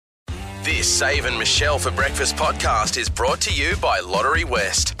This Save and Michelle for Breakfast podcast is brought to you by Lottery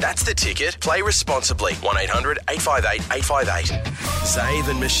West. That's the ticket. Play responsibly. 1800 858 858. Save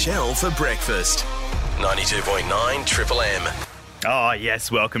and Michelle for Breakfast. 92.9 Triple M. Oh,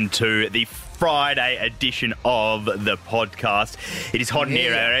 yes. Welcome to the Friday edition of the podcast. It is hot in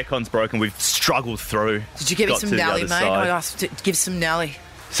here. Our aircon's broken. We've struggled through. Did you give me some Nelly, mate? I asked to give some Nelly.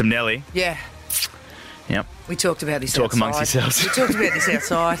 Some Nelly? Yeah. Yep. We talked about this Talk outside. amongst yourselves. We talked about this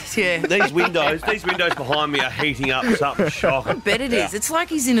outside, yeah. These windows behind me are heating up something shocking. I bet it is. It's like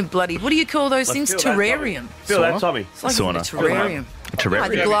he's in a bloody, what do you call those things? Terrarium. Feel that, Tommy? It's like he's in a terrarium. Terrarium.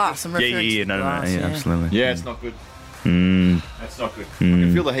 The glass. I'm referring to the no, glass, yeah, absolutely. Yeah, it's not good. That's not good. I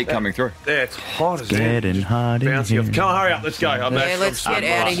can feel the heat coming through. Yeah, it's hot as hell. Getting hot in Bouncy here. off. Come on, hurry up. Let's go. Let's get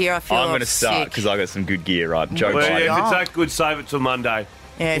out of here. I feel I'm going to sick. start because I got some good gear, right? Joe Well, Biden. yeah, if it's that good, save it till Monday.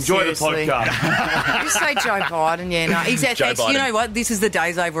 Yeah, Enjoy seriously. the podcast. Just say Joe Biden, yeah. No, exactly. Joe Thanks. Biden. You know what? This is the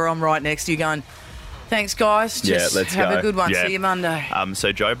days over. I'm right next to you going, thanks, guys. Just let's have go. a good one. Yeah. See you Monday.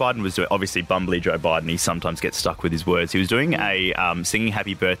 So Joe Biden was doing, obviously bumbly Joe Biden, he sometimes gets stuck with his words. He was doing a singing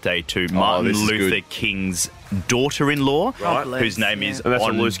happy birthday to Martin this is Luther good. King's daughter-in-law, Right. whose name is And that's a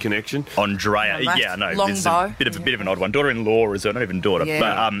loose connection. Andrea. Oh, that's Yeah, no, long it's bow. a bit of an odd one. Daughter-in-law is not even daughter, Yeah.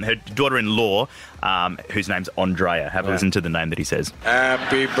 but her daughter-in-law, whose name's Andrea. Have a listen to the name that he says.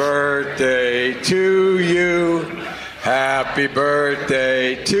 Happy birthday to you. Happy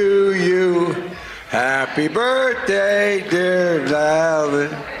birthday to you. Happy birthday, dear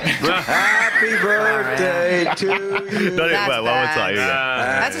Valen. Happy birthday to you. Not even, That's well, one more bad. time,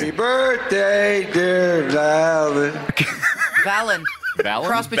 yeah. Happy birthday, dear Valen. Valen. Valen?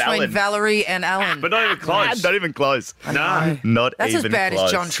 Cross between Valen. Valerie and Alan. But not even close. Not even close. No. Not That's even as bad close.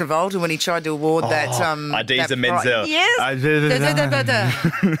 as John Travolta when he tried to award that. Idesa that Menzel. Yes.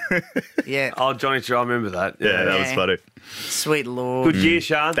 Yeah. Oh, Johnny, I remember that. Yeah, that was Yeah. funny. Sweet Lord. Good year,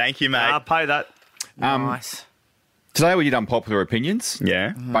 Sean. Thank you, mate. I'll pay that. Nice. Today we did unpopular opinions Yeah.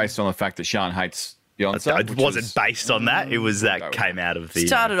 based on the fact that Sean hates Beyonce. It which wasn't is- based on that. It was that came out of the...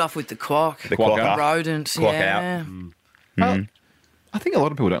 Started off with the quack. the quokka. Rodent. Quack yeah. I think a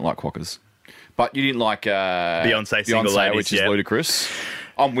lot of people don't like quackers. But you didn't like Beyonce Single Ladies, which is yeah. ludicrous.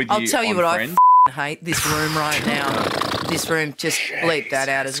 I'm with you. I'll tell you on what Friends. I hate this room right now. This room, just bleep that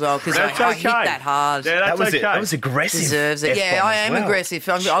out as well because I That's hit okay. that hard. Yeah, that's okay. That was aggressive. Deserves it. Yeah, F-bomb I as am well. aggressive.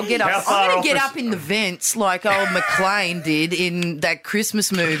 I'll get up. How I'm far going off to get is- up in the vents like old McLean did in that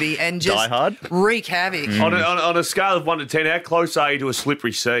Christmas movie and just Die Hard? wreak havoc. On a scale of 1 to 10, how close are you to a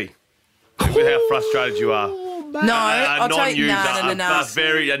slippery sea? With how frustrated you are. No, I'll tell you. non-user.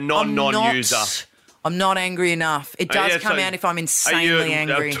 No. A non-user. I'm not angry enough. It does Yeah, come so out if I'm Are you insanely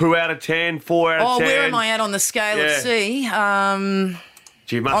angry. 2 out of 10, 4 out of Oh, 10? where am I at on the scale Yeah. of C?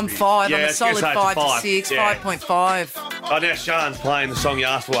 Gee, you must I'm be- 5. Yeah, I'm I a was gonna solid say it's 5 to five. 6, Yeah. 5.5. Oh, now Sean's playing the song you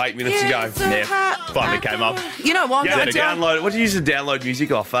asked for 8 minutes ago. Yeah, finally came up. You know what? Yeah, though, to John? download. What did you use to download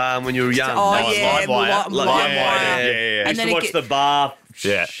music off when you were young? Oh, Live yeah, Wire. Live Yeah, Wire. yeah. And Used then to it watch get- the bar.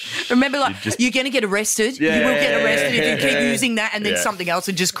 Yeah. Remember, like, you're going to get arrested. You will get arrested if you keep using that, and then Yeah. something else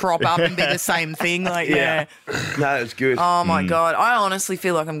would just crop up and be the same thing. Like, yeah. No, it's good. Oh, my God. I honestly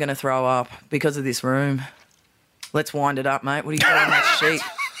feel like I'm going to throw up because of this room. Let's wind it up, mate. What are you doing on that sheet?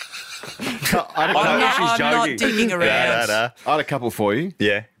 I know she's I'm not joking. digging around. I had a couple for you.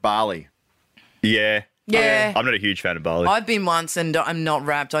 Yeah. Barley. Yeah. Yeah. I'm not a huge fan of barley. I've been once and I'm not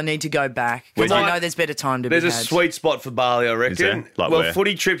wrapped. I need to go back because Where's I that? know there's better time to There's be a had. sweet spot for barley, I reckon. there? Like well, where?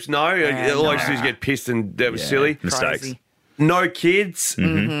 footy trips, no. Yeah, All I no. used to do is get pissed and that was silly. Mistakes. Crazy. No kids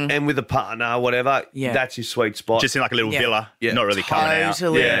and with a partner, whatever. Yeah. That's your sweet spot. Just in like a little Yeah. villa. Yeah. Not really coming out.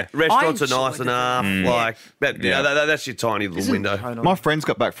 Totally. yeah, restaurants I are nice enjoy the enough. vibe. Like that, Yeah. that's your tiny little window. Totally. My friends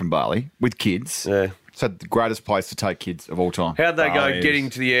got back from Bali with kids. Yeah. It's the greatest place to take kids of all time. How'd they Bali go is- getting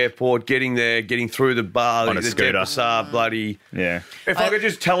to the airport, getting there, getting through the bar, On a the scooter. Denpasar, bloody... Yeah. If I could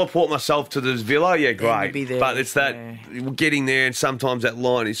just teleport myself to this villa, yeah, great. be there, But it's that getting there, and sometimes that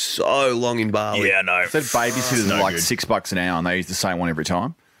line is so long in Bali. Yeah, no. Said babysitters no are like good. $6 an hour, and they use the same one every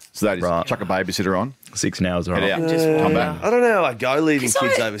time. So they just Right. chuck a babysitter on, 6 hours, all head right. out, Just come back. I don't know how I go leaving 'Cause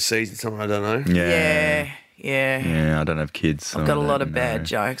kids I- overseas and something I don't know. Yeah. Yeah, I don't have kids. So I've got a I lot don't of bad know.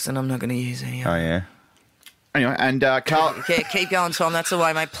 jokes and I'm not going to use any. Oh, yeah. Anyway, and Carl, Yeah, keep going, Tom. That's the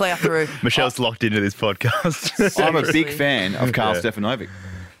way, mate. Plough through. Michelle's locked into this podcast. I'm a big Seriously. fan of Carl Yeah. Stefanovic.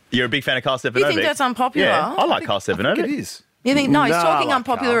 You're a big fan of Carl Stefanovic? You think that's unpopular? Yeah, I like Carl I think Stefanovic. it is. You think no? He's No, talking I like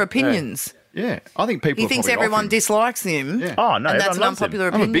unpopular Carl. opinions. Yeah, I think people. He are thinks probably off everyone him. dislikes him. Yeah. Oh, no, and that's everyone an loves him. unpopular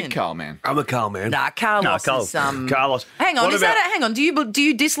I'm opinion. a big Carl man. I'm a Carl man. Nah, Carlos Carl. is Carlos. Hang on, What is about- that? Hang on, do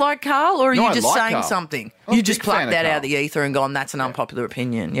you dislike Carl, or are No, you I just like saying Carl. something? I'm a You just big fan plucked of that out Carl. of the ether and gone, "That's an unpopular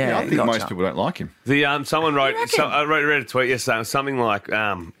opinion." Yeah, I think gotcha. most people don't like him. The someone wrote. reckon? I read a tweet yesterday. Something like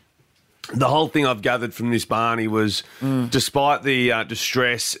The whole thing I've gathered from this, Barney, was despite the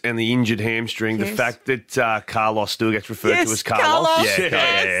distress and the injured hamstring, the fact that Carlos still gets referred to as Carlos. Carlos.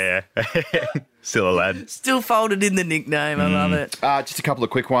 Yeah. Still a lad. Still folded in the nickname. I love it. Just a couple of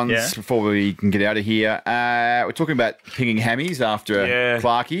quick ones Yeah. before we can get out of here. We're talking about pinging hammies after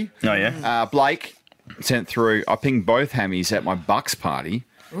Clarkey. Oh, yeah. Blake sent through, I pinged both hammies at my Bucks party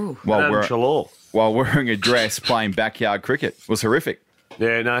while wearing a dress playing backyard cricket. It was horrific.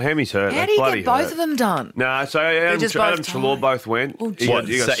 Yeah, no, Hemi's hurt. How do you get both of them done? No, so Adam just and both Trelaw tied. both went. Oh, He got-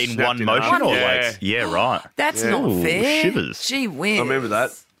 he got So in snapped one motion half. or Yeah. like? Yeah, right. That's not Ooh, fair. shivers. Gee whiz. I remember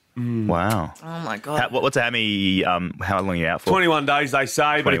that. Wow. Oh, my God. What's a hammy? How long are you out for? 21 days, they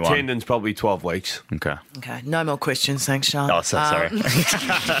say, but 21. attendance probably 12 weeks. Okay. Okay, no more questions. Thanks, Sean. Oh, sorry.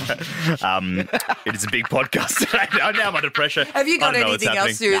 It is a big podcast today. Now I'm under pressure. Have you got I don't know what's anything else?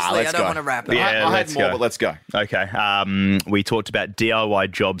 happening. Seriously, let's I don't go. want to wrap it Yeah. up. I had let's more, go. but let's go. Okay. We talked about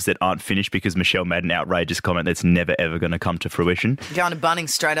DIY jobs that aren't finished because Michelle made an outrageous comment that's never, ever going to come to fruition. Going to Bunnings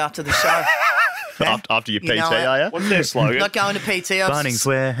straight after the show. After your You PT, know it. are you? What's their slogan? Not going to PT. Bunnings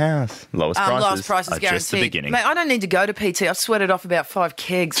Warehouse. Lowest prices. Lowest prices guaranteed. Just the beginning. Mate, I don't need to go to PT. I've sweated off about 5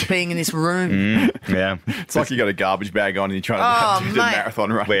 kegs being in this room. Yeah. It's like you got a garbage bag on and you're trying to do the mate.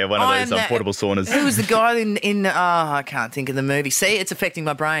 marathon run. We're one of I those am that- portable saunas. Who was the guy in I can't think of the movie. See, it's affecting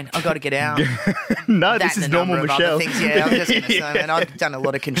my brain. I've got to get out. No, That this and is a normal number of Michelle. other things. Yeah, I'm just going to say, man, I've done a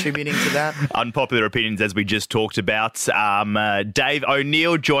lot of contributing to that. Unpopular opinions, as we just talked about. Dave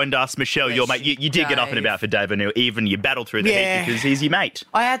O'Neill joined us. Michelle, Yes, your mate. You did get up and Dave. about for Dave O'Neill. Even you battled through the Yeah. heat because he's your mate.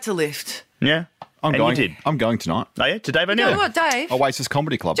 I had to lift. Yeah. I'm And going. you did. I'm going tonight. Oh, yeah? To Dave You O'Neill? know what, Dave? Oasis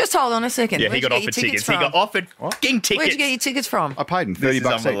Comedy Club. Just hold on a second. Yeah, he Where'd got you get offered your tickets. He from? got offered fucking tickets. Where'd you get your tickets from? I paid him This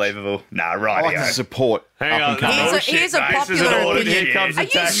 $30 is each. unbelievable. Nah, I right. like to support Hang up on. and coming. Here's a mate. This is popular an audit. opinion. Here comes Are the you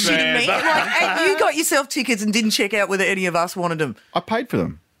tax shitting man. me? Like, hey, you got yourself tickets and didn't check out whether any of us wanted them. I paid for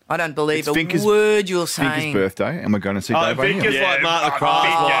them. I don't believe It's a Vinker's- word you're Vinker's saying. birthday, and we're going to see Dave Vinker's O'Neill. like Mark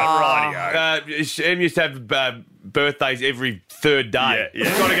Vinker, rightio. Em used to have birthdays every third day. Yeah,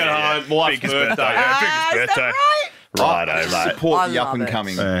 yeah. Got to go home. Wife's Vinker's birthday. birthday. Ah, Vinker's is that birthday. right? Righto, I mate. support I the love up and it.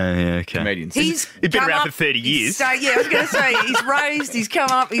 coming Yeah, okay. comedians. He's been come around up, for 30 years. So, yeah, I was going to say, he's raised, he's come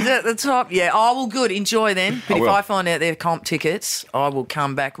up, he's at the top. Yeah, oh, well, good. Enjoy then. But I if will. I find out they're comp tickets, I will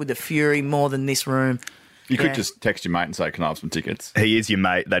come back with a fury more than this room. You Yeah. could just text your mate and say, "Can I have some tickets?" He is your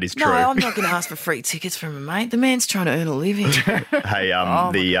mate. That is No, true. I'm not going to ask for free tickets from a mate. The man's trying to earn a living. Hey,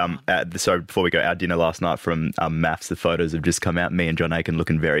 so before we go, our dinner last night from MAFS, the photos have just come out. Me and John Aiken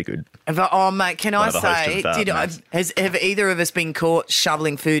looking very good. Mate, can One I of the hosts say, of that, have either of us been caught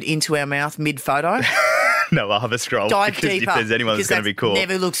shoveling food into our mouth mid-photo? No, I'll have a scroll. Dive because deeper. if there's anyone that's going to be caught,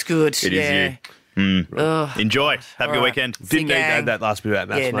 Never looks good. it is yeah. you. Enjoy. Have a good All right. weekend. Didn't need gang. that last bit about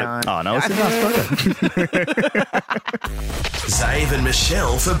maths, Yeah, mate. no. Oh, no, it's a nice photo. Zave and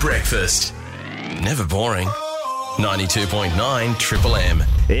Michelle for breakfast. Never boring. 92.9 Triple M.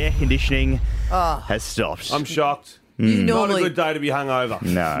 Air conditioning Oh. has stopped. I'm shocked. You Not a normally... good day to be hungover.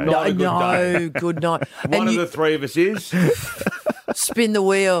 No. Not a good day. No, good night. One And of you the three of us is. spin the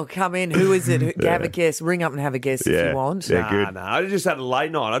wheel, come in. Who is it? Have a guess. Ring up and have a guess if you want. Yeah, good. Nah, I just had a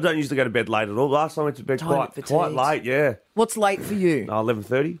late night. I don't usually go to bed late at all. Last time I went to bed Time quite fatigued. late, yeah. What's late for you?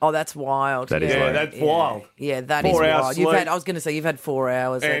 11:30. Oh, that's wild. That is yeah. late. Yeah, that's wild. Yeah, that is 4 hours wild. You've sleep. had. I was going to say you've had 4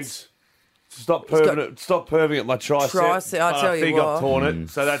 hours. And That's- stop got- perving at my tricep. Tricep, I But tell I you think what. I've torn it,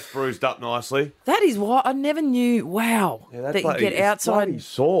 so that's bruised up nicely. That is wild. I never knew. Wow, Yeah, that's that you bloody- get it's outside. bloody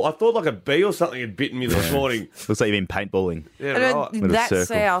sore. I thought like a bee or something had bitten me this morning. Looks like you've been paintballing. Yeah, And right. then With a that circle.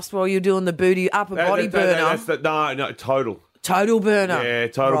 soused while you're doing the booty upper body burner, No, total. total burner. Yeah,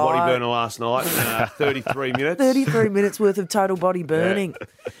 total Right. body burner last night. 33 minutes. 33 minutes worth of total body burning.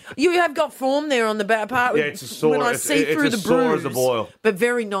 You have got form there on the back part. Yeah, it's a sore. When I It's- see it's through a the sore bruise, as a boil. but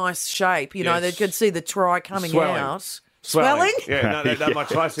very nice shape. You know, they Yes. could see the tri coming Swelling. out. Swelling? Yeah, no, my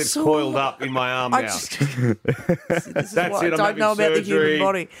tricep's Sore. coiled up in my arm I now. just, this is That's what it, I I'm don't know about having the human surgery.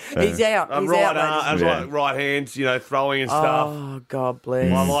 body. He's out. I'm He's right out. arm, ladies. right hands, throwing and stuff. Oh, God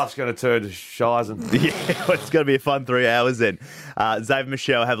bless. My life's going to turn to shizen. Yeah, it's going to be a fun 3 hours then. Zave and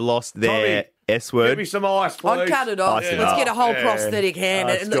Michelle have lost their S Give word. me some ice, please. I'd cut it off. Ice it Let's up. get a whole Yeah. prosthetic hand.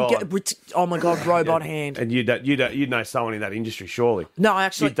 It's and gone. oh, my God, robot hand. And you'd know someone in that industry, surely. No, You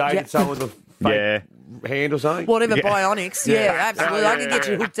actually, dated yeah. someone with a fake hand or something? Whatever, Yeah. bionics. Yeah, absolutely. I can get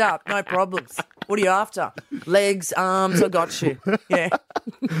you hooked up. No problems. What are you after? Legs, arms, I got you. Yeah.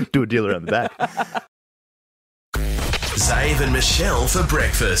 Do a deal around the back. Zave and Michelle for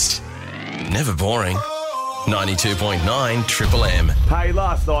breakfast. Never boring. 92.9 Triple M. Hey,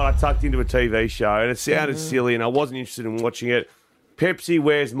 last night I tucked into a TV show and it sounded silly and I wasn't interested in watching it. Pepsi,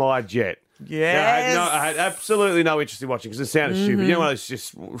 Where's My Jet? Yes. I had absolutely no interest in watching because it sounded stupid. You know, it's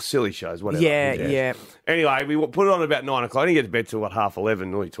just silly shows, whatever. Yeah. Anyway, we put it on about 9 o'clock. I didn't get to bed till, 11:30,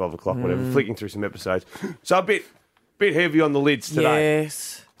 nearly 12 o'clock, whatever, flicking through some episodes. So a bit heavy on the lids today.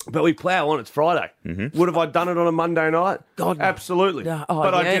 Yes. But we plough on. It's Friday. Would have I done it on a Monday night? God, no. Absolutely. No.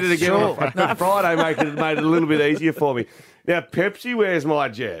 But I did it again on Friday, made it a little bit easier for me. Now, Pepsi Where's My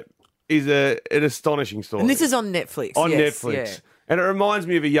Jet is an astonishing story. And this is on Netflix. On yes, Netflix. Yeah. And it reminds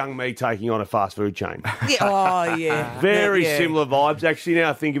me of a young me taking on a fast food chain. Yeah. Oh, yeah. Very Yeah. similar vibes. Actually, now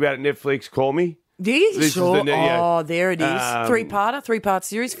I think about it, Netflix, call me. Do you? This is Sure. the- yeah. Oh, there it is. Three-part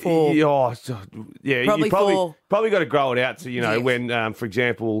series. 4. Yeah, Probably you four. probably got to grow it out to, when, for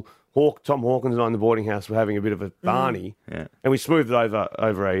example, Tom Hawkins and I in the boarding house were having a bit of a Barney, and we smoothed it over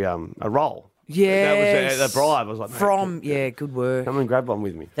a roll. Yes. That was a bribe. I was like, mate, good work. come and grab one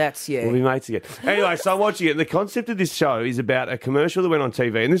with me. That's, We'll be mates again. Anyway, so I'm watching it, and the concept of this show is about a commercial that went on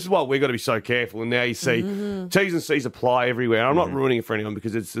TV, and this is why we've got to be so careful. And now you see T's and C's apply everywhere. I'm not ruining it for anyone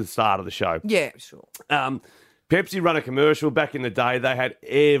because it's the start of the show. Yeah, sure. Pepsi run a commercial back in the day. They had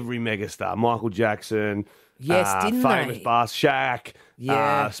every megastar, Michael Jackson, Yes, didn't famous they? Bass, Shaq,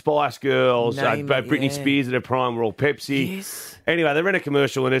 Yeah. Spice Girls, Name it, Britney yeah. Spears at her prime were all Pepsi. Yes. Anyway, they ran a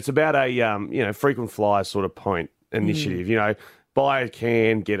commercial, and it's about a frequent flyer sort of point initiative. Buy a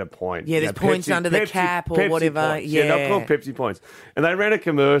can, get a point. Yeah, there's points under the cap or whatever. Points. Yeah. They're called Pepsi points. And they ran a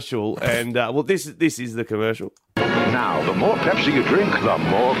commercial, and this is the commercial. Now, the more Pepsi you drink, the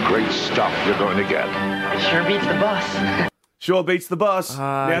more great stuff you're going to get. Sure beats the bus. Sure beats the bus.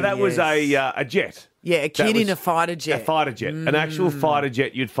 Now that was a jet. Yeah, a kid That in was a fighter jet. A fighter jet. An actual fighter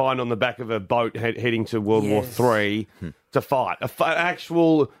jet you'd find on the back of a boat heading to World War III to fight. An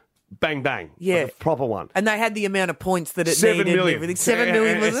actual bang bang. Yeah. Like a proper one. And they had the amount of points that it 7 needed. million. And everything. 7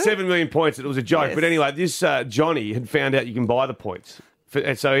 million, was it? 7 million points. It was a joke. Yes. But anyway, this Johnny had found out you can buy the points.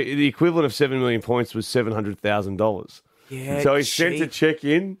 And so the equivalent of 7 million points was $700,000. Yeah, So he sent a cheap. check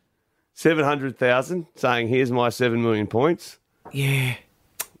in, 700,000, saying, here's my 7 million points. Yeah.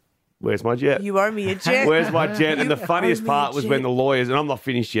 Where's my jet? You owe me a jet. Where's my jet? And the You funniest owe me part a was jet. when the lawyers, and I'm not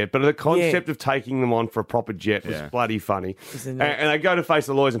finished yet, but the concept of taking them on for a proper jet was bloody funny. Isn't And, it? and they go to face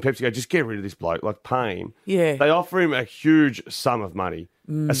the lawyers, and Pepsi go, just get rid of this bloke, like pay him. Yeah. They offer him a huge sum of money.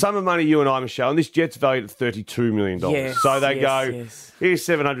 A sum of money you and I, Michelle, and this jet's valued at $32 million. Yes, So they yes, go, yes. here's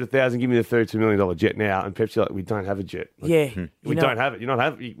 $700,000, give me the $32 million jet now. And Pepsi like, we don't have a jet. Like, Yeah. we don't have it. You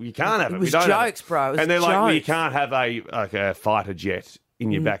can't have it. It We was don't have jokes, it. bro. It was and they're like, well, you jokes. can't have a fighter jet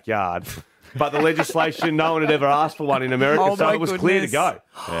in your backyard. But the legislation, no one had ever asked for one in America, Oh, so my it was clear to goodness.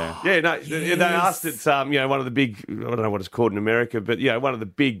 go. They asked it. One of the big, I don't know what it's called in America, but one of the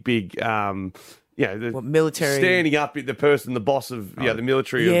big, the military? standing up, the person, the boss of the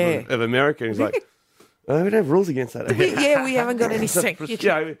military Yeah. of America. And he's like, we don't have rules against that. We haven't got any sanctions.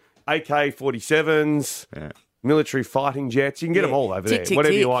 AK-47s. Military fighting jets. You can get them all over Tick, there. tick,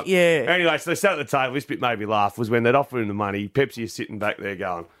 Whatever you tick. want. Yeah. Anyway, so they sat at the table. This bit made me laugh was when they'd offer him the money. Pepsi is sitting back there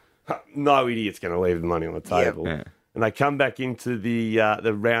going, no idiot's going to leave the money on the table. Yeah. And they come back into the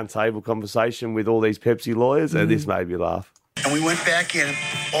round table conversation with all these Pepsi lawyers, and this made me laugh. And we went back in.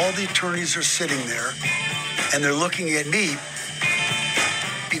 All the attorneys are sitting there, and they're looking at me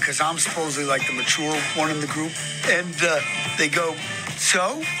because I'm supposedly like the mature one in the group. And they go,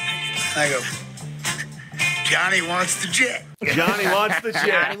 so? And I go, Johnny wants the jet. Johnny wants the jet.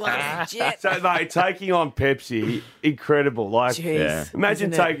 Johnny wants the jet. So, mate, taking on Pepsi, incredible. Like, Jeez.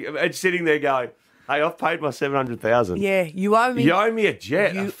 imagine Isn't sitting there going, hey, I've paid my $700,000. Yeah, you owe me. You owe me a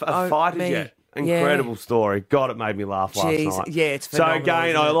jet, You a owe fighter me. jet. Yeah. Incredible story. God, it made me laugh last Jeez. night. Yeah, it's So phenomenal, again,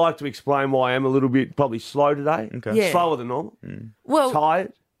 isn't I it? like to explain why I am a little bit probably slow today. Okay. Yeah. Slower than normal. Well,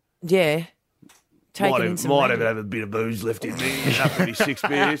 Tired. yeah. Taking in some Might money. even have a bit of booze left in me after these 6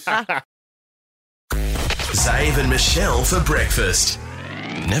 beers. Zave and Michelle for breakfast.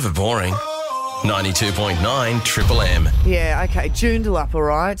 Never boring. 92.9 Triple M. Yeah, okay. Joondalup, all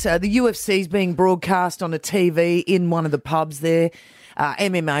right. The UFC's being broadcast on a TV in one of the pubs there.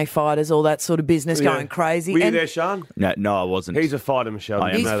 MMA fighters, all that sort of business, going crazy. Were you And there, Sean? No, I wasn't. He's a fighter, Michelle.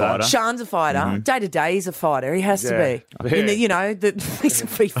 I am You a know that. fighter. Sean's a fighter. Day to day, he's a fighter. He has to Yeah. be. Yeah.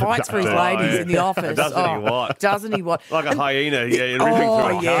 He fights for his ladies in the office. Doesn't he what? Doesn't he what? Like a hyena, ripping through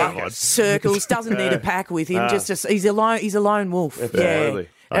Oh a yeah, carcass. circles. Doesn't need a pack with him. He's a lone wolf. Absolutely.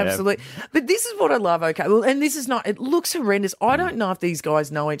 Yeah, absolutely. But this is what I love. Okay, well, and this is not. It looks horrendous. I don't know if these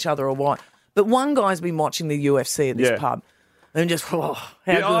guys know each other or what. But one guy's been watching the UFC at this Yeah. pub, and just how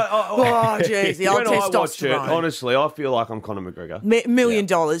good. Yeah, Oh, jeez, the old when I watch it, testosterone. honestly, I feel like I'm Conor McGregor. $1 million.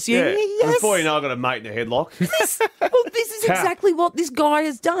 Yeah. Yes. Before you know, I've got a mate in a headlock. Well, this is exactly what this guy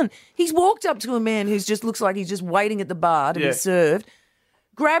has done. He's walked up to a man who's just looks like he's just waiting at the bar to Yeah. be served,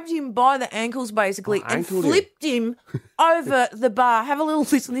 grabbed him by the ankles basically and ankled flipped him over the bar. Have a little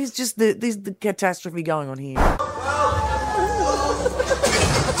listen. This is the catastrophe going on here.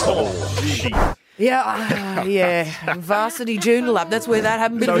 Yeah, varsity Joondalup. That's where that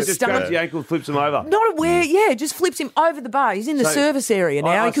happened. Bit So of he a just stomach. grabs the ankle, flips him over. Not aware, just flips him over the bar. He's in the So, service area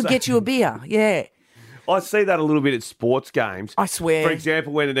now. I He could say- get you a beer. Yeah. I see that a little bit at sports games. I swear. For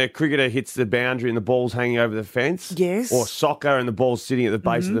example, when a cricketer hits the boundary and the ball's hanging over the fence. Yes. Or soccer and the ball's sitting at the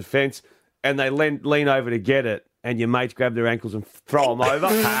base of the fence and they lean over to get it and your mates grab their ankles and throw them over.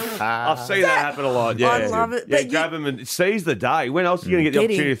 I've seen that happen a lot. Yeah. I love it. Yeah, But grab them and seize the day. When else are you going to get the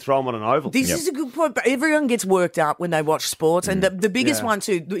Get him. opportunity to throw them on an oval? This is a good point, but everyone gets worked up when they watch sports. And the biggest Yeah. one,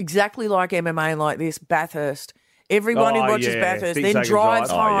 too, exactly like MMA and like this, Bathurst. Everyone who Oh, watches yeah. Bathurst Big then second drives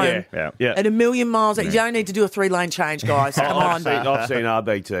drive. home Yeah. at a million miles. You don't need to do a 3-lane change, guys. Come on. I've seen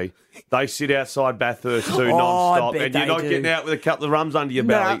RBT. They sit outside Bathurst too I non-stop bet and you're they not do. getting out with a couple of rums under your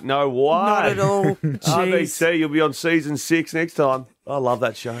belly. No way. Not at all. Jeez. RBT, you'll be on season 6 next time. I love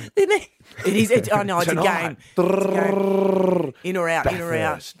that show. Isn't it? It is. I know, it's a game. In or out, in or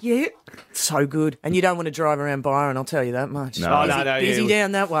out. Bathurst. Yeah. So good. And you don't want to drive around Byron, I'll tell you that much. No. Busy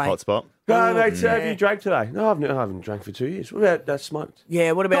down that way. Hotspot. No, mate, have you drank today? No, I haven't drank for 2 years. What about that smoked?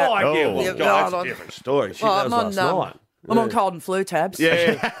 Yeah, what about... Oh, Oh. well, Yeah, God, that's no, a different story. Shit, Well, that was last night. I'm on cold and flu tabs.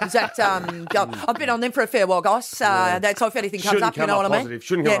 Yeah. Is that, I've been on them for a fair while, guys. That's so if anything comes Shouldn't up, you come know up what I mean? positive.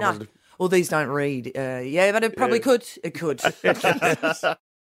 Shouldn't come up positive. Well, these don't read. But it probably could. It could.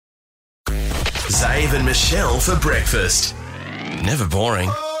 Zave and Michelle for breakfast. Never boring.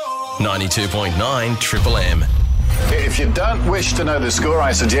 92.9 Triple M. If you don't wish to know the score,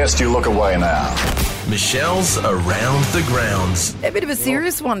 I suggest you look away now. Michelle's Around the Grounds. A bit of a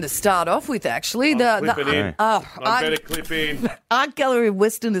serious one to start off with, actually. Clip it in. I better clip in. Art Gallery of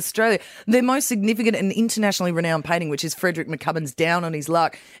Western Australia, their most significant and internationally renowned painting, which is Frederick McCubbin's Down on His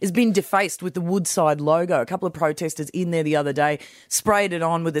Luck, has been defaced with the Woodside logo. A couple of protesters in there the other day sprayed it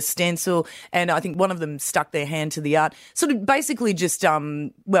on with a stencil, and I think one of them stuck their hand to the art. Sort of basically just,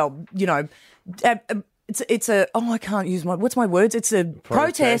 It's a I can't use what's my words? It's a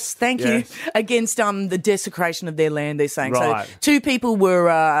protest. Thank you, against the desecration of their land. They're saying Right. so. 2 people were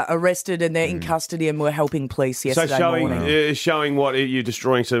arrested and they're in custody and were helping police yesterday morning. Showing what you're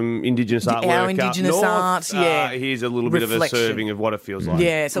destroying some Indigenous artwork. Our up Indigenous north. art, yeah. Here's a little bit of a Reflection. serving of what it feels like.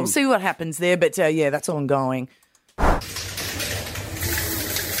 Yeah, so we'll see what happens there. But that's ongoing.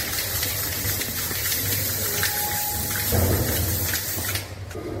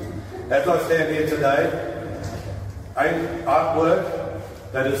 As I stand here today, artwork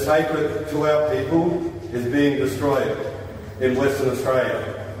that is sacred to our people is being destroyed in Western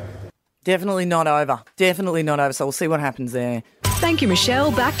Australia. Definitely not over. Definitely not over. So we'll see what happens there. Thank you,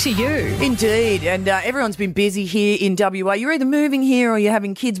 Michelle. Back to you. Indeed. And everyone's been busy here in WA. You're either moving here or you're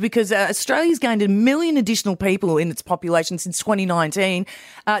having kids because Australia's gained 1 million additional people in its population since 2019.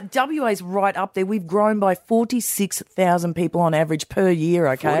 WA's right up there. We've grown by 46,000 people on average per year,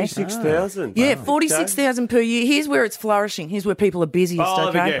 okay? 46,000? Yeah, 46,000 per year. Here's where it's flourishing. Here's where people are busiest,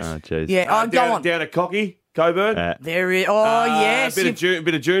 Let me okay? guess. Oh, jeez. Yeah, go on. Down at Cocky, Coburn. There is. Oh, yes. Bit of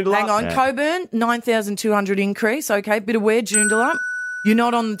Joondalup. Hang on, Coburn, 9,200 increase. Okay, bit of where, Joondalup? You're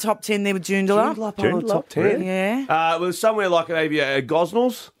not on the top 10 there with Joondalup? Joondalup on the top 10. Yeah. Well, somewhere like maybe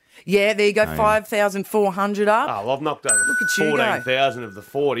Gosnells. Yeah, there you go, 5,400 up. Oh, well, I've knocked over at you go. 14,000 of the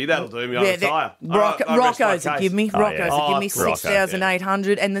 40. That'll do me. I'll retire. Rocco's will give me. Rocco's will give me Rocco,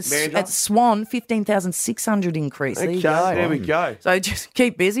 6,800. And at Swan, 15,600 increase. There you go. There we go. So just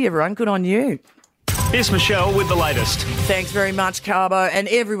keep busy, everyone. Good on you. Here's Michelle with the latest. Thanks very much, Carbo. And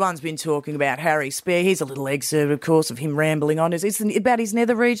everyone's been talking about Harry Spear. Here's a little excerpt, of course, of him rambling on. It's about his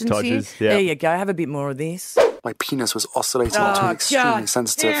nether regions here. There you go. Have a bit more of this. My penis was oscillating to extremely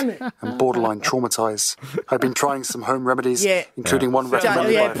sensitive and borderline traumatised. I've been trying some home remedies, including one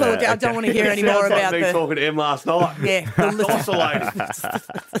recommended by... I don't want to hear any more about me talking to him last night. Yeah. Oscillating.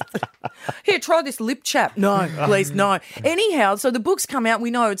 Here, try this lip chap. No, please, no. Anyhow, so the book's come out. We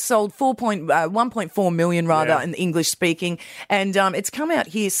know it's sold 1.4 million in English speaking, and it's come out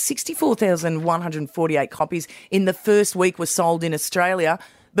here. 64,148 copies in the first week were sold in Australia,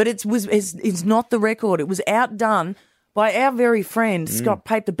 but it's not the record. It was outdone by our very friend Scott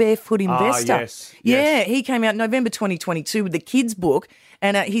Pape, the Barefoot Investor. Yes. Yeah, he came out November 2022 with the kids' book.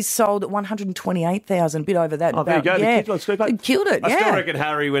 And he's sold at 128,000, a bit over that. Oh, there you go. Yeah. The kids on Scoop Pape. Killed it, I still reckon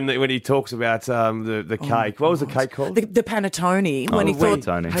Harry, when he talks about the cake, what was the cake called? The panettone. When he thought...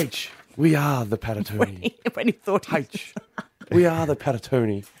 H, we are the panettone. when he thought... H, we are the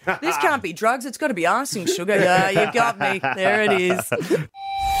panettone. This can't be drugs. It's got to be icing sugar. Yeah, you got me. There it is.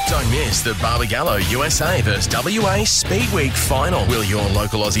 Don't miss the Barbagallo USA vs WA Speed Week final. Will your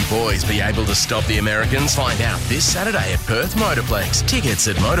local Aussie boys be able to stop the Americans? Find out this Saturday at Perth Motorplex. Tickets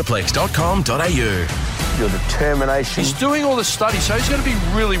at motorplex.com.au. Your determination. He's doing all the studies, so he's going to be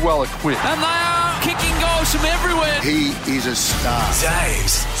really well equipped. And they are kicking goals from everywhere. He is a star.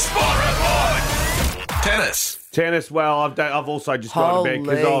 Dave's Sport Report. Tennis, well, I've also just gone to bed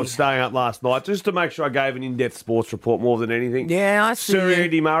because I was staying up last night just to make sure I gave an in-depth sports report more than anything. Yeah, I see. Sir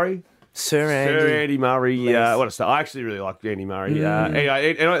Andy Murray. Sir Andy Murray. I actually really like Andy Murray.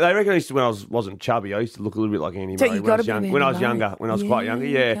 Anyway, and they reckon I used to, when I wasn't chubby, I used to look a little bit like Andy Murray when I was quite younger.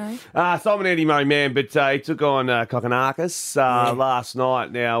 Yeah. Okay. So I'm an Andy Murray man, but he took on Kokkinakis last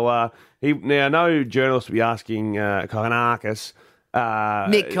night. Now, no journalist will be asking Kokkinakis.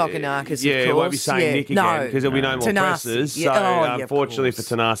 Nick Kokkinakis, of course. Yeah, won't be saying Nick again because there'll be no more presses. So, unfortunately for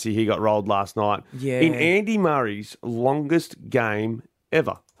Tanasi, he got rolled last night in Andy Murray's longest game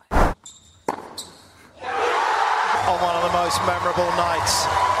ever. On one of the most memorable nights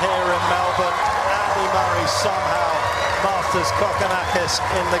here in Melbourne, Andy Murray somehow masters Kokkinakis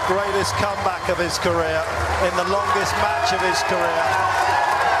in the greatest comeback of his career, in the longest match of his career.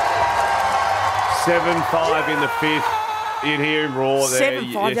 7-5 in the fifth. You can hear him roar there.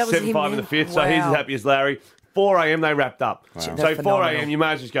 7-5, that was 7-5 in the fifth, so he's as happy as Larry. 4 a.m. they wrapped up. Wow. So 4 a.m. you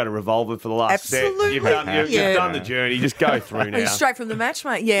may as well just go to Revolver for the last set. You've done the journey. Just go through now. Straight from the match,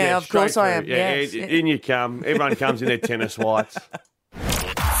 mate. Yeah, of course I am. In you come. Everyone comes in their tennis whites.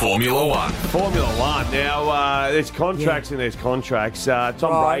 Formula One. Now, there's contracts and there's contracts.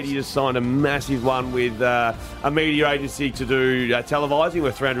 Tom Brady just signed a massive one with a media agency to do televising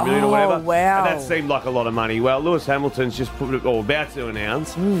worth $300 million or whatever. Wow. And that seemed like a lot of money. Well, Lewis Hamilton's just about to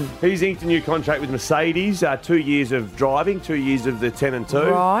announce he's inked a new contract with Mercedes. 2 years of driving, 2 years of the 10 and 2.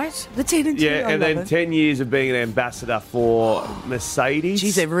 Right. The 10 and 2. Yeah, and then 10 years of being an ambassador for Mercedes.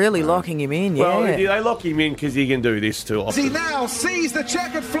 Geez, they're really locking him in, yeah. Well, they lock him in because he can do this too often. He now sees the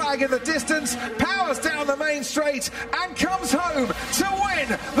checkered flag in the distance, powers down the main straight, and comes home to win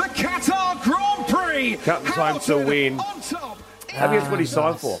the Qatar Grand Prix. Comes home to win. Have you guessed what he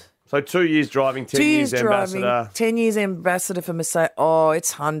signed for? So 2 years driving, 10 years ambassador. 10 years ambassador for Mercedes. Oh,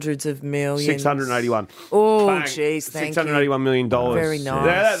 it's hundreds of millions. 681. Oh, jeez, thank you. $681 million. Very nice.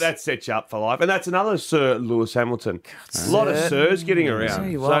 Yeah, that sets you up for life. And that's another Sir Lewis Hamilton. A lot of Sirs getting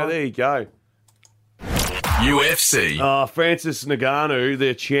around. So there you go. UFC. Francis Ngannou,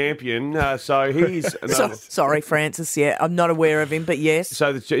 the champion. So he's... sorry, Francis. Yeah, I'm not aware of him, but yes.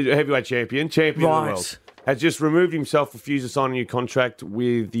 So the heavyweight champion of the world, has just removed himself, refused to sign a new contract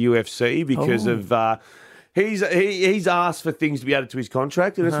with the UFC because of... He's asked for things to be added to his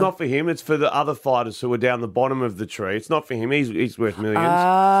contract, and it's not for him. It's for the other fighters who are down the bottom of the tree. It's not for him. He's worth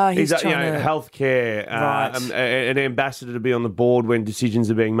millions. He's healthcare, an ambassador to be on the board when decisions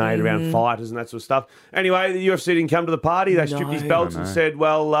are being made around fighters and that sort of stuff. Anyway, the UFC didn't come to the party. They stripped his belts and said,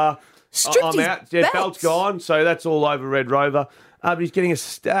 "Well, I'm out. Yeah, belt's gone." So that's all over Red Rover. But he's getting a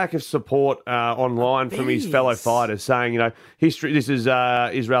stack of support online from his fellow fighters saying, history. This is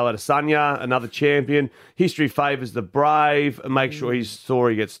Israel Adesanya, another champion. History favours the brave. Make sure his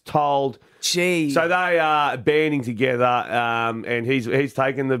story gets told. Gee. So they are banding together, and he's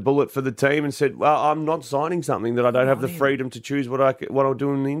taken the bullet for the team and said, "Well, I'm not signing something that I don't have the freedom to choose what I'll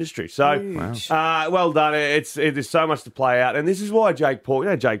do in the industry." So, well done. There's so much to play out, and this is why Jake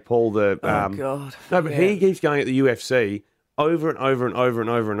Paul. Jake Paul, he keeps going at the UFC. Over and over and over and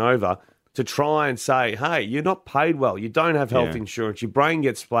over and over to try and say, hey, you're not paid well. You don't have health insurance. Your brain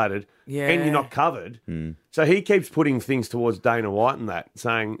gets splattered and you're not covered. So he keeps putting things towards Dana White and that,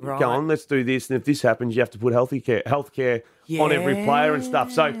 saying, go on, let's do this. And if this happens, you have to put healthcare on every player and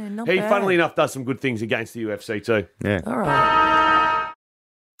stuff. So funnily enough, does some good things against the UFC too. Yeah. All right.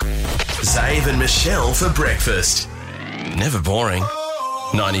 Zave and Michelle for breakfast. Never boring.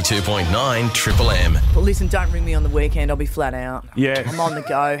 92.9 Triple M. Well, listen, don't ring me on the weekend. I'll be flat out. Yeah. I'm on the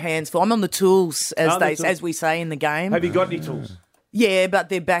go, hands full. I'm on the tools, as we say in the game. Have you got any tools? Yeah, but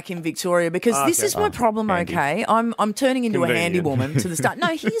they're back in Victoria because this is my problem, handy. Okay? I'm turning into a handy woman to the start.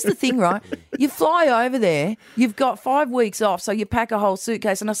 No, here's the thing, right? You fly over there, you've got 5 weeks off, so you pack a whole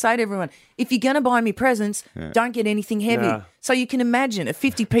suitcase. And I say to everyone, if you're going to buy me presents, don't get anything heavy. No. So you can imagine a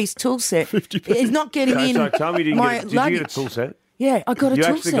 50-piece tool set is not getting in. So tell me, did you get a tool set? Yeah, I got a tool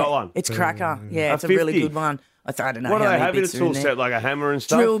set. You actually got one? It's cracker. Yeah, it's a really good one. I don't know What do how they many have in a bits are tool there. set, like a hammer and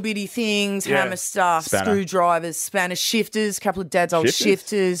stuff? Drill bitty things, Yeah. hammer stuff, Spanner. screwdrivers, spanner, shifters, a couple of Dad's old Shifters?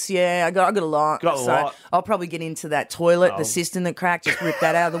 shifters. Yeah, I got a lot. Got a lot. I'll probably get into that toilet, the cistern that cracked, just rip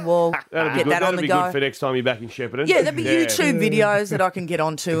that out of the wall, That'd be get good. that on That'd the be go. good for next time you're back in Shepparton. Yeah, there'd be YouTube videos that I can get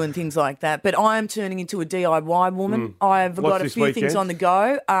onto and things like that. But I am turning into a DIY woman. I've What's got a this few things weekend? on the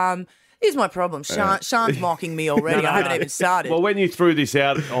go. Here's my problem. Sean's mocking me already. I haven't even started. Well, when you threw this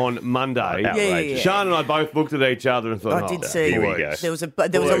out on Monday, yeah. Sean and I both looked at each other and thought, I did see. here we go. There was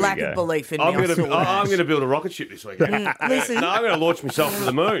a lack of belief in me. I'm I saw that. going to build a rocket ship this weekend. Listen. No, I'm going to launch myself to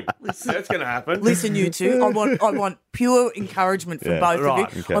the moon. That's going to happen. Listen, you two. I want pure encouragement from both right,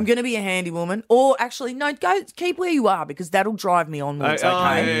 of you. okay. I'm going to be a handy woman, or actually, no, keep where you are because that'll drive me onwards.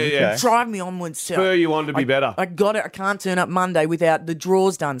 Okay, yeah. drive me onwards. Spur you on to be better. I got it. I can't turn up Monday without the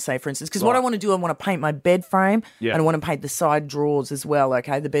drawers done. Say, for instance, because what I want to do, I want to paint my bed frame and I want to paint the side drawers as well.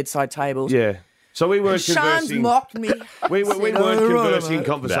 Okay, the bedside tables. Yeah. So we weren't Sean's conversing. mocked me. We weren't conversing in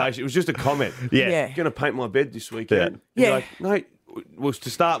conversation. No. It was just a comment. Yeah. Going to paint my bed this weekend. Yeah. Like, no, well, to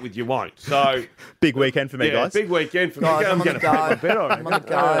start with, you won't. So Big weekend for me, yeah, guys. big weekend for me. Guys, I'm I'm going to on paint the my bed. I I'm on the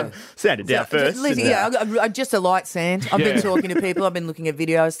go. Sounded down first. Listen, just a light sand. I've been talking to people. I've been looking at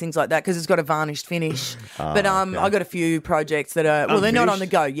videos, things like that, because it's got a varnished finish. But I got a few projects that are they're not on the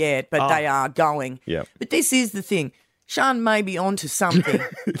go yet, but they are going. Yep. But this is the thing. Sean may be onto something.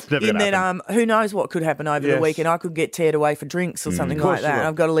 It's never in gonna that, happen. who knows what could happen over the Yes. weekend? I could get teared away for drinks or something Of course like that. you will.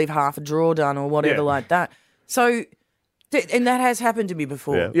 I've got to leave half a drawer done or whatever like that. So. And that has happened to me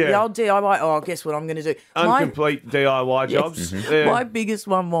before. Yeah. The old DIY. Oh, guess what I'm going to do? Incomplete DIY jobs. Yeah. My biggest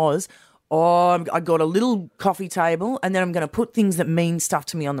one was, I got a little coffee table and then I'm going to put things that mean stuff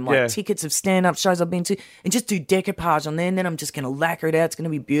to me on them, like tickets of stand-up shows I've been to, and just do decoupage on there, and then I'm just going to lacquer it out. It's going to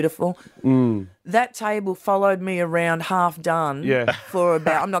be beautiful. That table followed me around half done for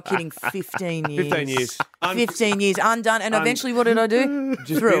about, I'm not kidding, 15 years. 15 years. 15 years, undone. And eventually what did I do?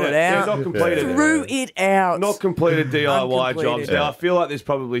 Threw it Yeah, out. not completed. Threw it out. Not completed DIY Uncompleted. jobs. Now, I feel like there's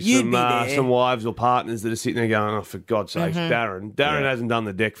probably You'd be there. some wives or partners that are sitting there going, oh, for God's sakes, Mm-hmm. Darren hasn't done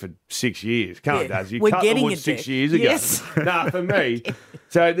the deck for 6 years. Come on, Daz, you We're cut the getting wood a 6 deck. years ago. Yes. Nah, for me,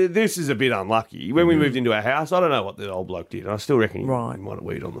 so this is a bit unlucky. When we moved into our house, I don't know what the old bloke did. I still reckon he might have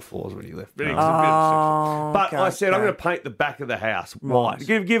weed on the floors when he left. But, but I said, I'm going to paint the back of the house white.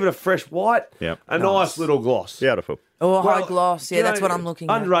 Give it a fresh white, a nice little gloss. Beautiful. Oh, high gloss. Yeah, that's what I'm looking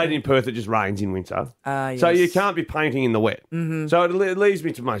at. Underrated in Perth, it just rains in winter. So yes. you can't be painting in the wet. Mm-hmm. So it leads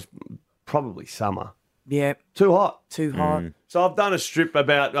me to probably summer. Yeah. Too hot. Too hot. So I've done a strip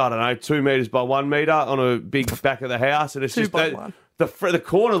about, 2 metres by 1 metre on a big back of the house. And it's just that the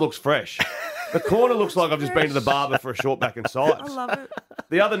corner looks fresh. The corner looks like I've just been to the barber for a short back and sides. I love it.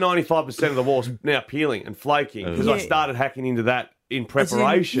 The other 95% of the wall's now peeling and flaking because I started hacking into that in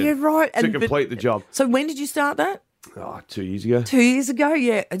preparation to complete the job. So when did you start that? 2 years ago. 2 years ago,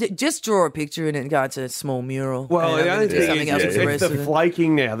 yeah. Just draw a picture in it and go, it's a small mural. Well, and the only thing is, it's the it.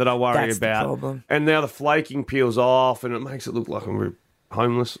 flaking now that I worry That's about. the problem. And now the flaking peels off and it makes it look like I'm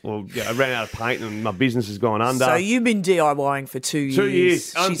homeless or I ran out of paint and my business has gone under. So you've been DIYing for 2 years. 2 years.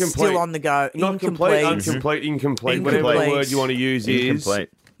 She's Incomplete. still on the go. Not complete, incomplete. Whatever the word you want to use is.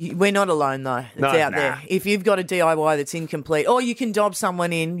 We're not alone, though. It's out there. If you've got a DIY that's incomplete, or you can dob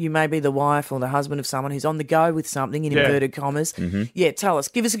someone in, you may be the wife or the husband of someone who's on the go with something, in inverted commas. Yeah, tell us.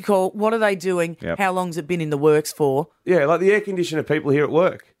 Give us a call. What are they doing? How long's it been in the works for? Yeah, like the air conditioner people here at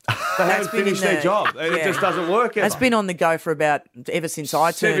work. They haven't finished their job. It just doesn't work ever. It's been on the go for ever since I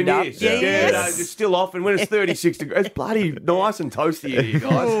 7 turned years. up. No, it's still off. And when it's 36 degrees, it's bloody nice and toasty in here,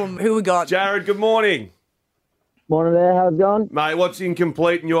 guys. Who we got? Jared, good morning. Morning there, how's it going? Mate, what's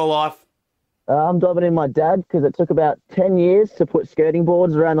incomplete in your life? I'm diving in my dad because it took about 10 years to put skirting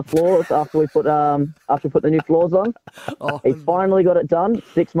boards around the floors after we put the new floors on. He finally got it done.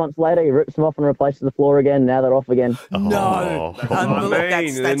 6 months later, he rips them off and replaces the floor again. Now they're off again. No.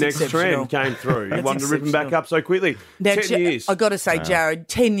 The next trend came through. You wanted to rip them back up so quickly. Now, 10 years. I got to say, Jared,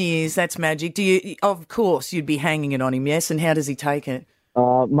 10 years, that's magic. Of course, you'd be hanging it on him, yes? And how does he take it?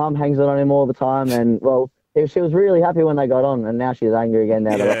 Mum hangs it on him all the time and, she was really happy when they got on, and now she's angry again.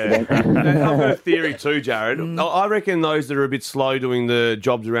 Now they're off again. I've got a theory too, Jared. I reckon those that are a bit slow doing the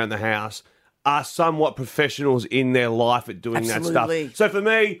jobs around the house are somewhat professionals in their life at doing that stuff. So for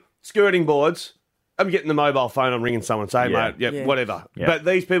me, skirting boards, I'm getting the mobile phone, I'm ringing someone, say, mate, whatever. Yeah. But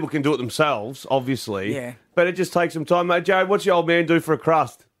these people can do it themselves, obviously. Yeah. But it just takes some time. Mate, Jared, what's your old man do for a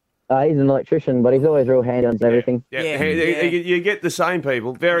crust? He's an electrician, but he's always real handy on everything. You get the same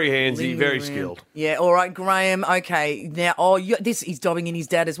people, very handsy, very skilled. Yeah, all right, Graham. Okay, now, he's dobbing in his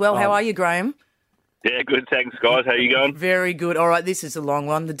dad as well. How are you, Graham? Yeah, good, thanks, guys. How you going? Very good. All right, this is a long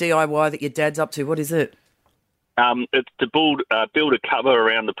one. The DIY that your dad's up to, what is it? It's to build a cover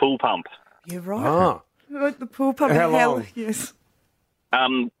around the pool pump. Yeah, right. Oh. The pool pump. How long? Yes.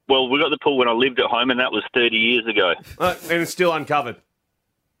 Well, we got the pool when I lived at home, and that was 30 years ago. And it's still uncovered.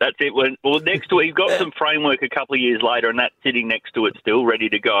 That's it. Next to it, he's got some framework a couple of years later, and that's sitting next to it still, ready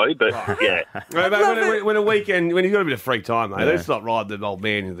to go. But, yeah. When a weekend, when you've got a bit of free time, mate, let's not ride the old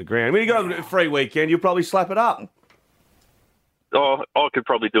man into the ground. When you've got a free weekend, you'll probably slap it up. Oh, I could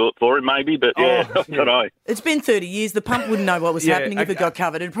probably do it for him, maybe, but I don't know. It's been 30 years. The pump wouldn't know what was happening if it got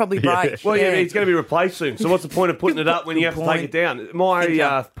covered. It'd probably break. Well, it's going to be replaced soon. So what's the point of putting it up when you have to take it down?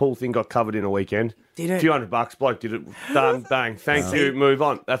 My pool thing got covered in a weekend. Did it? A few $100, bloke did it. Done, bang. Thank you, move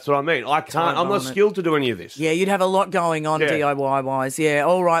on. That's what I mean. I can't. I'm not skilled to do any of this. Yeah, you'd have a lot going on DIY-wise. Yeah,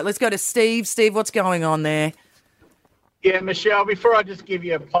 all right. Let's go to Steve. Steve, what's going on there? Yeah, Michelle, before I just give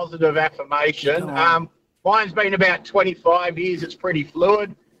you a positive affirmation, mine's been about 25 years. It's pretty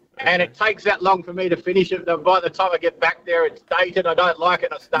fluid, and it takes that long for me to finish it. By the time I get back there, it's dated. I don't like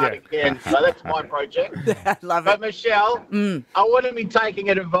it. I start again. So that's my project. Love it. But, Michelle, I want to be taking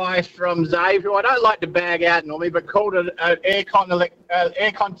advice from Zave, who I don't like to bag out normally, but called an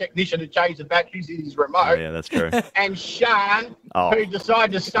aircon technician to change the batteries in his remote. Oh, yeah, that's true. And Sean, who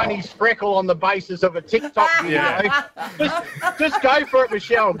decided to stun his freckle on the basis of a TikTok video. Just go for it,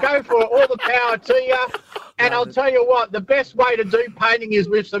 Michelle. Go for it. All the power to you. And I'll tell you what, the best way to do painting is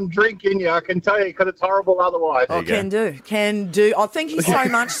with some drink in you. I can tell you, because it's horrible otherwise. Can do. Oh, thank you so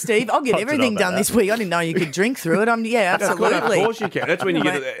much, Steve. I'll get everything done this week. I didn't know you could drink through it. Absolutely. Of course you can. That's when you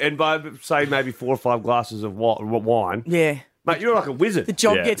get it. And by, say, maybe 4 or 5 glasses of wine. Yeah. Mate, you're like a wizard. The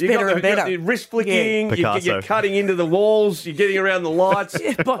job gets better and better. You're wrist flicking, you're cutting into the walls, you're getting around the lights,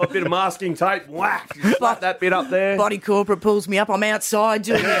 a bit of masking tape, whack, slap that bit up there. Body corporate pulls me up, I'm outside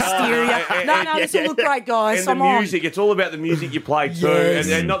doing the exterior. This will look great, guys. And the music, it's all about the music you play too,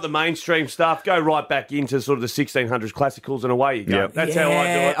 and not the mainstream stuff. Go right back into sort of the 1600s classicals and away you go. That's how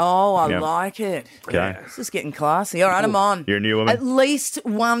I do it. Oh, I like it. Okay. This is getting classy. All right, I'm on. You're a new woman. At least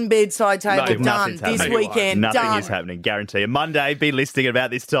one bedside table done this weekend. Nothing is happening, guarantee you. Monday, be listening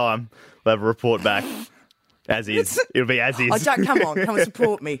about this time. We'll have a report back. As is. It'll be as is. Come on,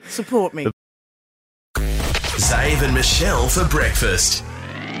 support me. Support me. Zave and Michelle for breakfast.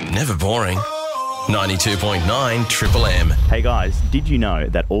 Never boring. 92.9 Triple M. Hey guys, did you know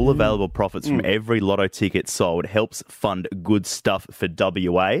that all available profits from every lotto ticket sold helps fund good stuff for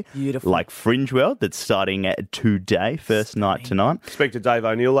WA? Beautiful. Like Fringe World, that's starting today, first night tonight. Speak to Dave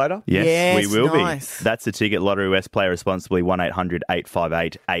O'Neill later. Yes, we will be. That's the ticket. Lottery West. Play responsibly.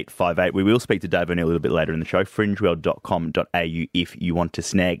 1-800-858-858. We will speak to Dave O'Neill a little bit later in the show. Fringeworld.com.au if you want to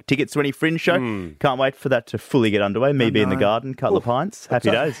snag tickets to any Fringe show. Can't wait for that to fully get underway. Me be in the garden, couple of pints.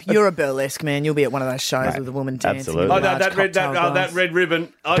 Happy days. You're a burlesque man. You'll be at one of those shows with a woman dancing. Absolutely. That red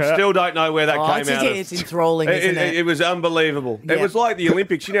ribbon. I still don't know where that came out of. It's enthralling, isn't it? It was unbelievable. Yeah. It was like the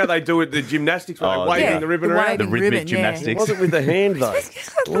Olympics. You know how they do it, the gymnastics, where they're waving the ribbon around? The rhythmic gymnastics. It wasn't with the hand, though.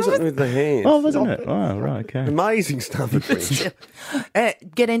 It wasn't with the hand. Oh, wasn't it? Oh, right, okay. Amazing stuff.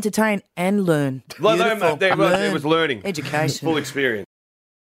 Get entertained and learn. It was learning. Education. Full experience.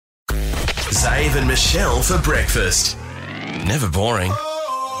 Zave and Michelle for breakfast. Never boring.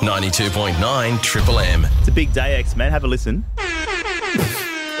 92.9 Triple M. It's a big day, X-Man. Have a listen.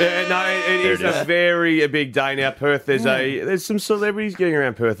 It is a very big day now. Perth, there's some celebrities getting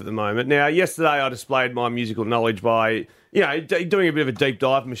around Perth at the moment. Now, yesterday I displayed my musical knowledge by, doing a bit of a deep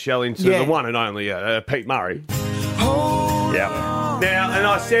dive, Michelle, into the one and only Pete Murray. Now, and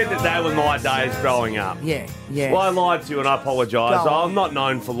I said that were my days growing up. Yeah. Well, I lied to you and I apologise. I'm not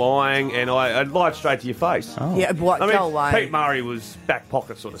known for lying, and I lied straight to your face. Oh. Yeah, what? Go away. Pete Murray was back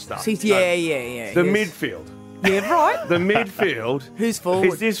pocket sort of stuff. Yeah. The midfield. Yeah, right. The midfield. Who's forward?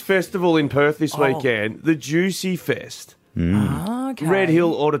 Is this festival in Perth this weekend, the Juicy Fest. Okay. Red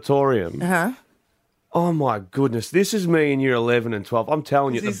Hill Auditorium. Uh-huh. Oh, my goodness. This is me in year 11 and 12. I'm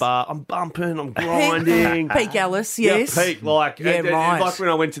telling you, at the bar, I'm bumping, I'm grinding. Peak Alice, yes. Yeah, peak. Like when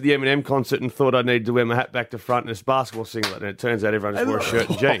I went to the Eminem concert and thought I needed to wear my hat back to front and this basketball singlet, and it turns out everyone just wore a shirt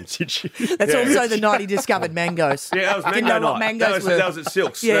and jeans. That's also the night he discovered mangoes. Yeah, that was mango Didn't know night. what mangoes were. That was at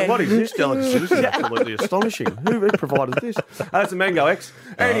Silks. Yeah. What is this delicacy? This is absolutely astonishing. Who provided this? That's a Mango X.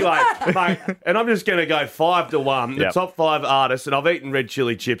 Anyway, mate, and I'm just going to go 5-1, the top 5 artists, and I've eaten red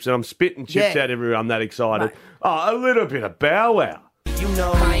chili chips, and I'm spitting chips out everywhere. I'm that excited. Right. Oh, a little bit of Bow Wow. You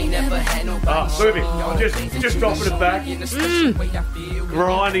know I ain't never had nobody. Moving. Just dropping it back.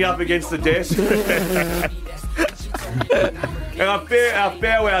 Grinding up against the desk. And our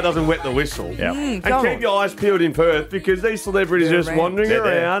Bow Wow doesn't wet the whistle. Yeah. And keep your eyes peeled in Perth, because these celebrities are just wandering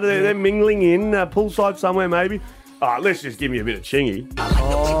around. They're mingling in, poolside somewhere maybe. Let's just give me a bit of chingy.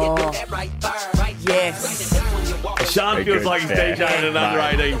 Oh, yes. Sean feels like he's DJing at an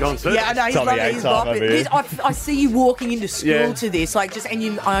under-18 concert. Yeah, I know. He's Tommy loving he's A-time over here. bopping. I see you walking into school to this, like and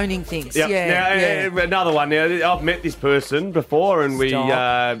you owning things. Yep. Yeah. Now, another one. Now, I've met this person before, and we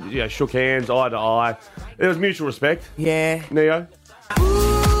shook hands eye to eye. There was mutual respect. Yeah. Neo.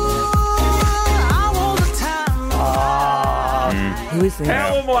 Who is this?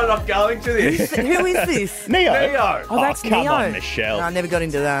 How am I not going to this? Who is this? Neo. Oh, that's come Neo. on, Michelle. No, I never got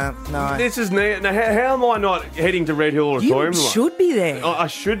into that. No. This is Neo. Now, how am I not heading to Red Hill Auditorium? You should be there. I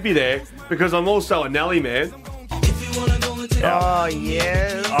should be there because I'm also a Nelly man. Oh,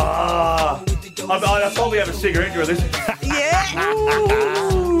 yes. I probably have a cigarette during this. Yeah.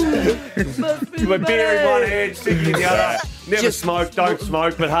 My beer in one hand, sticky in the other. Never smoke, don't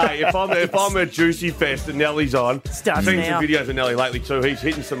smoke. But hey, if I'm at Juicy Fest and Nelly's on, I've seen some videos of Nelly lately too. He's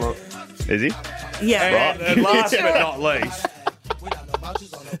hitting some. Is he? Yeah. And last but not least,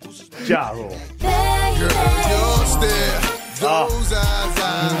 Ja Rule.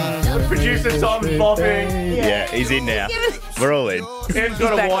 Producer Tom's bopping. Yeah, he's in now. We're all in. Em's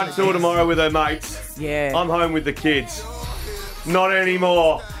got a wine tour tomorrow with her mates. Yeah. I'm home with the kids. Not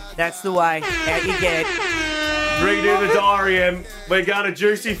anymore. That's the way. Out you get. Redo the diary, Em. We're going to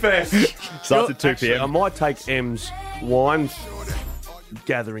Juicy Fest. Starts at 2 p.m. I might take Em's wine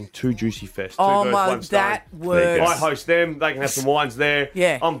gathering to Juicy Fest. Oh my, that works. I host them. They can have some wines there.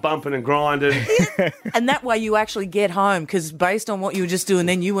 Yeah. I'm bumping and grinding. And that way you actually get home, because based on what you were just doing,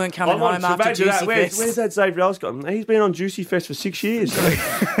 then you weren't coming home after Juicy Fest. Where's that Xavier Elscott? He's been on Juicy Fest for 6 years.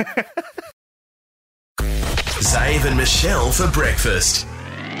 Zave and Michelle for breakfast.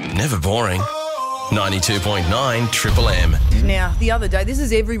 Never boring. 92.9 Triple M. Now, the other day, this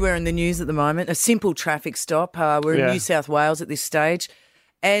is everywhere in the news at the moment, a simple traffic stop. We're in New South Wales at this stage.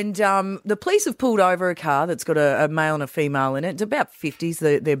 And the police have pulled over a car that's got a male and a female in it. It's about 50s,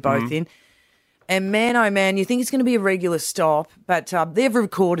 they're both in. And man, oh man, you think it's going to be a regular stop, but they've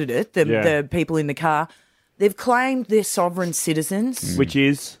recorded it, the people in the car. They've claimed they're sovereign citizens. Which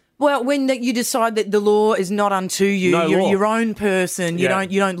is? Well, when you decide that the law is not unto you, you're your own person. You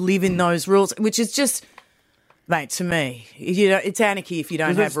don't live in those rules, which is just, mate, to me, it's anarchy if you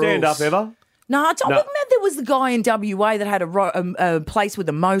don't have rules. Does it stand up ever? No, there was the guy in WA that had a place with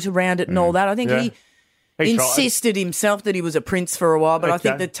a moat around it and all that. I think he insisted himself that he was a prince for a while, but I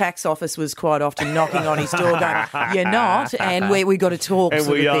think the tax office was quite often knocking on his door going, you're not, and we got to talk. And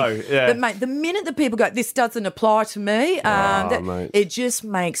we go. But, mate, the minute that people go, this doesn't apply to me, it just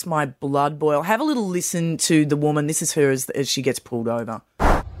makes my blood boil. Have a little listen to the woman. This is her as she gets pulled over.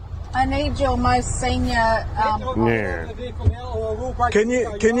 I need your most senior. Can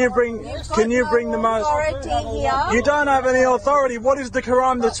you bring the most authority here? You don't have any authority. What is the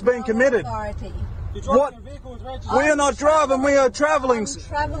crime that's been committed? Authority. What? We are not driving. We are travelling.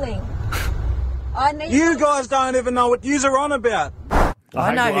 I need you guys don't even know what yous are on about.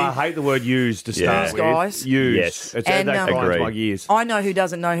 I hate the word used to start with. Guys. Used. Yes. That grinds my gears. I know who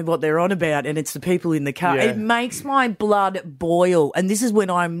doesn't know what they're on about, and it's the people in the car. Yeah. It makes my blood boil. And this is when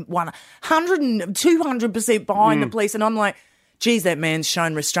I'm 100 and 200% behind the police, and I'm like, geez, that man's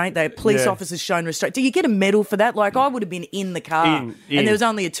shown restraint. That police officer's shown restraint. Do you get a medal for that? Like, I would have been in the car, and there was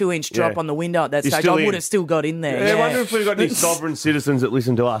only a 2-inch drop on the window at that stage. I would have still got in there. I wonder if we've got any sovereign citizens that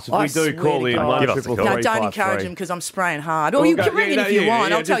listen to us. If we do, call in 1-333-533. No, don't encourage them because I'm spraying hard. Or you can ring in if you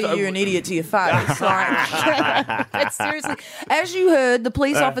want. I'll tell you you're an idiot to your face. But seriously, as you heard, the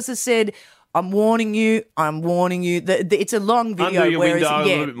police officer said, I'm warning you. It's a long video. Under your window, a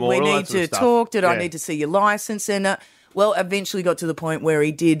little bit more, we all need that sort to of talk. stuff. I need to see your license? And eventually got to the point where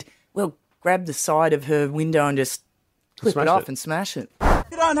he did, grab the side of her window and just clip it off and smash it.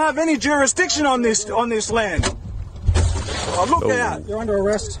 You don't have any jurisdiction on this land. Oh, look out. You're under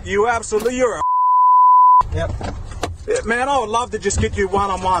arrest. You're a Yep. Yeah, man, I would love to just get you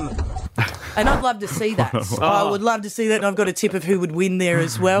one-on-one. And I'd love to see that. I would love to see that, and I've got a tip of who would win there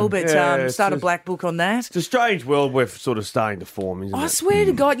as well, but start a black book on that. It's a strange world we're sort of starting to form, isn't it? I swear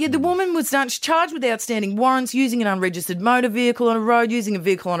to God, the woman was charged with outstanding warrants, using an unregistered motor vehicle on a road, using a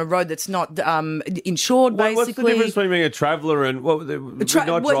vehicle on a road that's not insured, basically. What's the difference between being a traveller and we're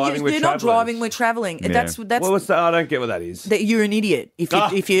not driving, they're not driving, we're travelling. Yeah. That's I don't get what that is. That you're an idiot. If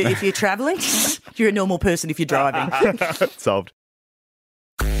you're travelling, you're a normal person if you're driving. Solved.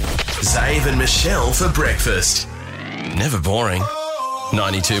 Zave and Michelle for breakfast. Never boring.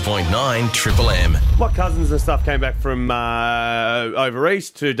 92.9 Triple M. My cousins and stuff came back from over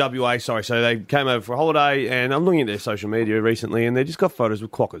east to WA, so they came over for a holiday, and I'm looking at their social media recently, and they just got photos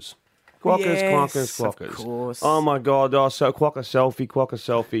with quokkas. Quokkas. Of course. Oh, my God. So quokka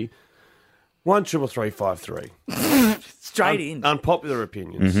selfie. 1-333-533. Straight in. Unpopular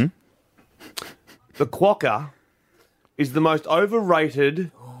opinions. Mm-hmm. The quokka is the most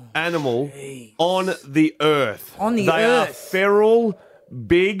overrated animal on the earth. On the they earth. are feral,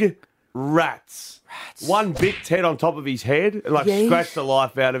 big rats. One bit head on top of his head and scratched the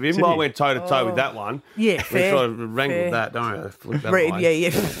life out of him. Well, I went toe to toe with that one. Yeah, we fair. sort of wrangled that. Don't worry, flip that away.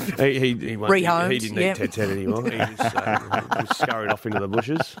 Yeah. He didn't need Ted's head anymore. He just scurried off into the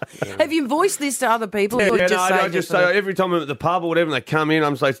bushes. Have you voiced this to other people? Or I just say every time I'm at the pub or whatever, and they come in,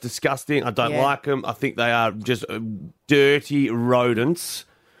 I'm saying it's disgusting. I don't like them. I think they are just dirty rodents.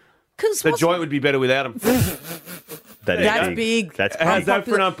 The joint would be better without them. That's big. How's that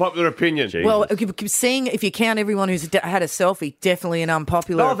for an unpopular opinion? Jesus. Well, seeing if you count everyone who's had a selfie, definitely an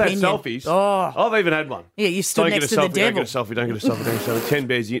unpopular opinion. I've had selfies. Oh, I've even had one. Yeah, you stood next to the devil. Don't get a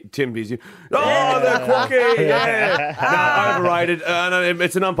selfie. 10 beers. Oh, they're quirky. Yeah. No, overrated.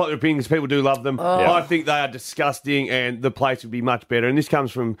 It's an unpopular opinion because people do love them. I think they are disgusting and the place would be much better. And this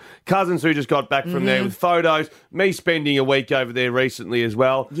comes from cousins who just got back from there with photos. Me spending a week over there recently as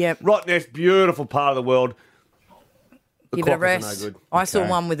well. Yep. Rottnest, beautiful part of the world. Give it a rest. I saw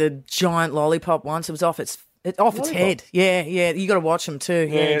one with a giant lollipop once. It was off its head. Yeah. You got to watch them too.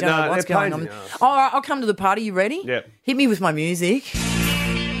 Yeah, don't know what's going on. All right, I'll come to the party. You ready? Yeah. Hit me with my music.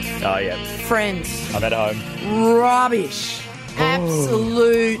 Oh, yeah. Friends. I'm at home. Rubbish.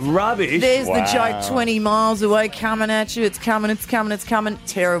 Absolute rubbish. There's the joke 20 miles away coming at you. It's coming.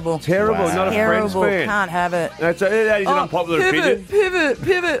 Terrible. Not a Friends fan. Can't have it. That is an unpopular opinion.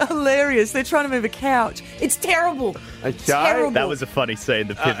 Pivot. Hilarious. They're trying to move a couch. It's terrible. Terrible. That was a funny scene,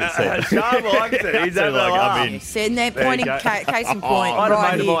 the pivot scene. Sean likes it. He's having a laugh. Said that pointing case in point. I had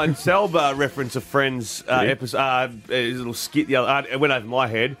right a mate of mine, Selba, reference a Friends episode, his little skit the other. It went over my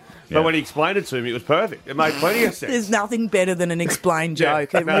head. But when he explained it to me, it was perfect. It made plenty of sense. There's nothing better than an explained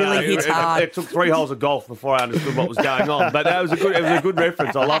joke. It really hits hard. It took 3 holes of golf before I understood what was going on. But that was it was a good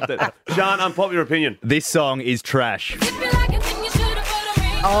reference. I loved it. Sean, unpopular opinion. This song is trash.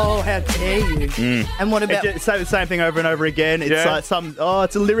 Oh, how dare you! And what about say the same thing over and over again? It's like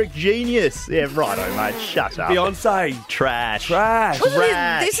it's a lyric genius. Yeah, righto, mate. Shut up. Beyonce, trash.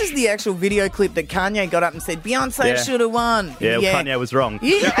 This is the actual video clip that Kanye got up and said Beyonce should have won. Yeah, well, Kanye was wrong.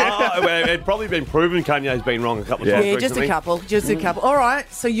 Yeah. It'd probably been proven Kanye's been wrong a couple of times. Yeah, just a couple. All right,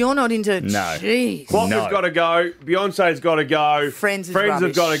 so you're not into Jeez. Quokka's got to go. Beyonce's got to go. Friends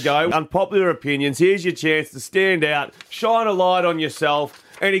have got to go. Unpopular opinions. Here's your chance to stand out, shine a light on yourself,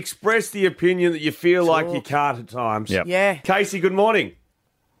 and express the opinion that you feel like you can't at times. Yep. Yeah. Casey, good morning.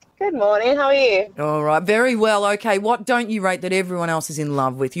 Good morning. How are you? All right. Very well. Okay. What don't you rate that everyone else is in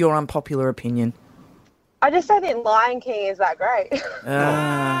love with? Your unpopular opinion. I just don't think Lion King is that great.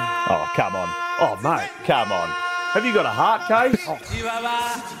 Oh, come on. Oh, mate. Come on. Have you got a heart, Case?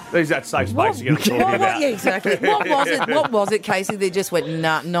 There's that safe space you're going to talk about. Yeah, exactly. What was it, Casey? They just went,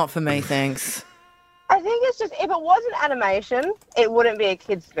 nah, not for me, thanks. I think it's just, if it wasn't animation, it wouldn't be a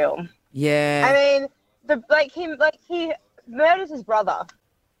kid's film. Yeah. I mean, he murders his brother.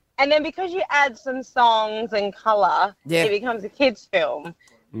 And then because you add some songs and colour, it becomes a kid's film.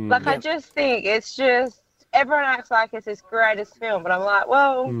 I just think it's just, everyone acts like it's his greatest film, but I'm like,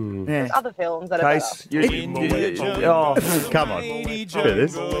 well, there's other films that are better. Come on. It's got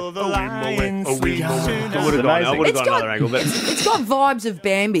another angle. But it's got vibes of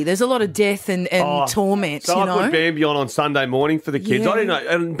Bambi. There's a lot of death and torment, so I put Bambi on Sunday morning for the kids. I didn't know.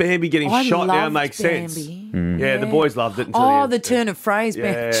 And Bambi getting shot now makes sense. Yeah, the boys loved it. The turn of phrase,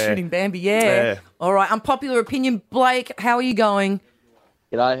 shooting Bambi. Yeah. All right, unpopular opinion. Blake, how are you going?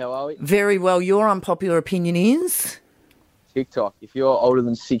 G'day, how are we? Very well. Your unpopular opinion is? TikTok. If you're older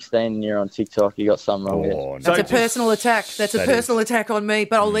than 16 and you're on TikTok, you got something wrong with it. That's a personal attack. That's a personal attack on me,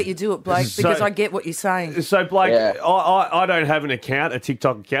 but I'll let you do it, Blake, because I get what you're saying. So, Blake, I don't have a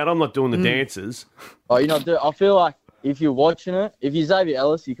TikTok account. I'm not doing the dances. Oh, you're not doing I feel like if you're watching it, if you're Xavier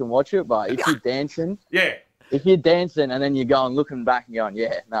Ellis, you can watch it, but if you're dancing... Yeah. If you're dancing and then you're going, looking back and going,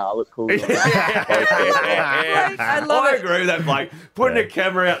 I look cool. I agree with that, Blake. Putting a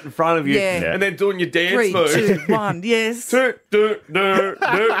camera out in front of you and then doing your dance 3, moves. 2, 1, yes. Blake,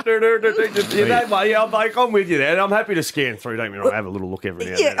 I'm with you there. And I'm happy to scan through. Don't get me wrong, I have a little look every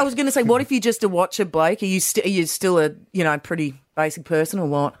now and then. I was going to say, what if you're just a watcher, Blake? Are you still a pretty basic person or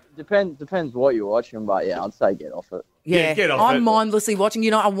what? Depends what you're watching, but I'd say get off it. Yeah, get off I'm it. mindlessly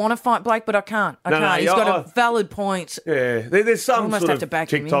watching. I want to fight Blake, but I can't. He's got a valid point. Yeah, there's some sort of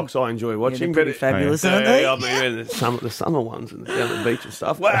TikToks I enjoy watching. They're pretty fabulous, aren't they? I mean, the summer ones and down the beach and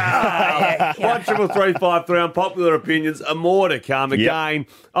stuff. Wow! 1-353 unpopular opinions. More to come. Again,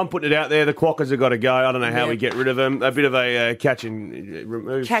 I'm putting it out there. The Quokkas have got to go. I don't know how we get rid of them. A bit of a catch and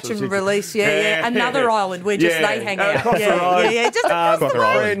remove. Catch and release. Yeah. Another island where just they hang out. Across the road. Just across the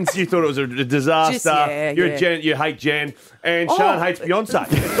road. didn't. You thought it was a disaster. You're a Jen. You hate Jen, and Sean hates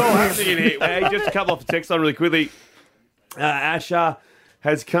Beyonce. It's all happening in here. Hey, just a couple off the text line really quickly. Asher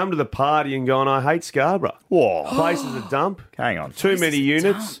has come to the party and gone, I hate Scarborough. Whoa. Place is a dump. Hang on. Too many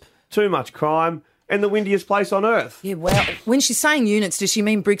units, too much crime, and the windiest place on earth. Yeah, well, when she's saying units, does she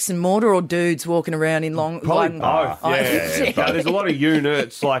mean bricks and mortar or dudes walking around in long... Probably both, yeah. There's a lot of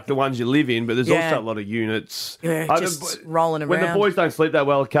units like the ones you live in, but there's also a lot of units. Yeah, just rolling around. When the boys don't sleep that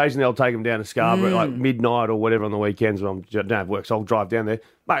well, occasionally I'll take them down to Scarborough at like midnight or whatever on the weekends when I don't have work, so I'll drive down there.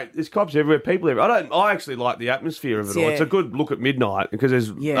 Mate, there's cops everywhere, people everywhere. I actually like the atmosphere of it all. It's a good look at midnight because there's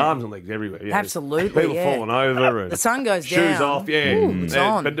arms and legs everywhere. Yeah, absolutely, people falling over. And the sun goes down. Shoes off, It's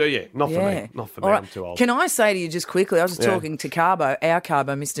on. But not for me. Not for me, I'm too old. Can I say to you just quickly, I was just talking to Carbo, our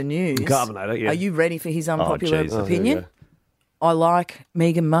Carbo, Mr. News. Carbonator, yeah. Are you ready for his unpopular opinion? I like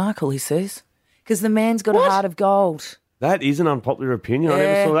Meghan Markle, he says, because the man's got a heart of gold. That is an unpopular opinion. I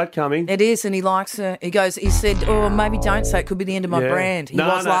never saw that coming. It is, and he likes her. He said, maybe don't say it. Could be the end of my brand. He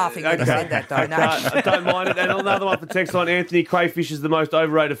was laughing when he said that, though. No. I don't mind it. And another one for text line, Anthony, crayfish is the most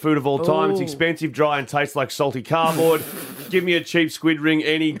overrated food of all time. It's expensive, dry, and tastes like salty cardboard. Give me a cheap squid ring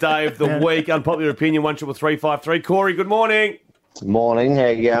any day of the week. Unpopular opinion, 13353. Corey, good morning. Good morning. How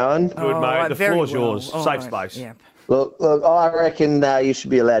you going? Good, mate. The floor's yours. Safe space. Yeah. Look, I reckon you should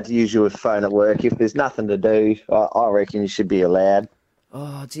be allowed to use your phone at work. If there's nothing to do, I reckon you should be allowed.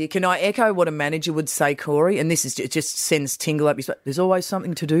 Oh, dear. Can I echo what a manager would say, Corey? And this is it just sends tingle up your spine. There's always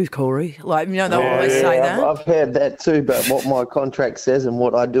something to do, Corey. Like, they'll always say that. I've heard that too, but what my contract says and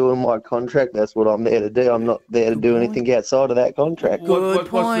what I do in my contract, that's what I'm there to do. I'm not there to do anything outside of that contract. What's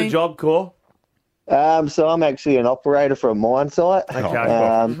the job, Cor? So I'm actually an operator for a mine site.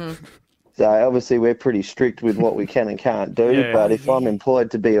 Okay. So obviously we're pretty strict with what we can and can't do, but if I'm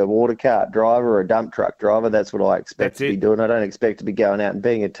employed to be a water cart driver or a dump truck driver, that's what I expect to be doing. I don't expect to be going out and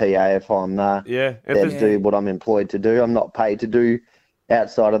being a TA if I'm there to do what I'm employed to do. I'm not paid to do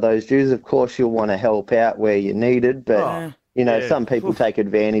outside of those duties. Of course, you'll want to help out where you're needed, but... some people take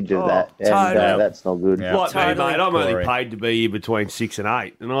advantage of that, and that's not good. Yeah. Like me, mate, I'm only paid to be here between 6 and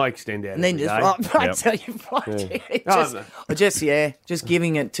 8, and I extend out. And then I tell you what, just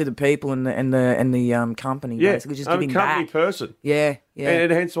giving it to the people and the company, basically, just giving back. I'm a company person. Yeah. And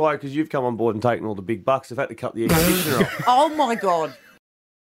hence why, because you've come on board and taken all the big bucks, I've had to cut the air conditioner off. Oh my God!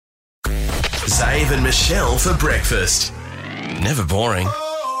 Zave and Michelle for breakfast. Never boring.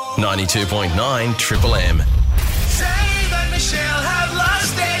 92.9 Triple M. Have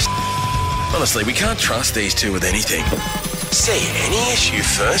lost their Honestly, we can't trust these two with anything. See any issue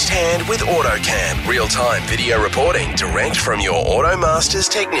firsthand with AutoCam. Real-time video reporting direct from your AutoMasters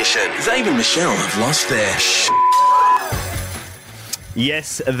technician. Zave and Michelle have lost their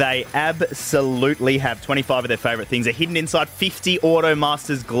Yes, they absolutely have. 25 of their favourite things are hidden inside 50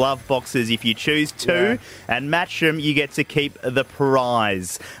 AutoMasters glove boxes. If you choose to and match them, you get to keep the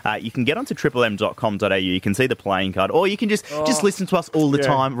prize. You can get onto triplem.com.au. You can see the playing card, or you can just listen to us all the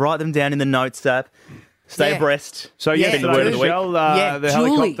time. Write them down in the notes app. Stay abreast. So you the word of the week. The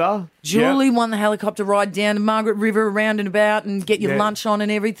helicopter. Julie won the helicopter ride down to Margaret River around and about and get your lunch on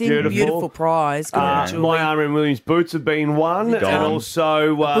and everything. Beautiful prize. My R.M. Williams boots have been won. And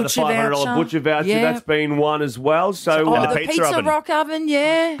also the $500 butcher voucher, that's been won as well. So the pizza rock oven,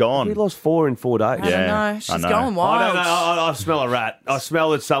 gone. We lost 4 in 4 days. I don't know. She's going wild. I don't know. I smell a rat. I smell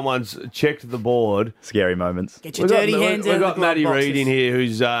that someone's checked the board. Scary moments. Get your dirty hands out of the glove boxes. We've got Maddie Reid in here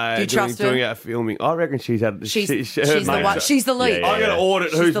who's doing our filming. I reckon she's had... She's the one. She's the lead. I'm going to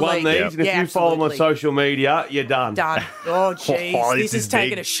audit who's won these. And if you follow them on social media, you're done. Oh, jeez. This is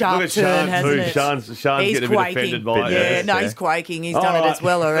taking a sharp turn, hasn't it? Sean's getting a bit offended by it. He's quaking. He's done it as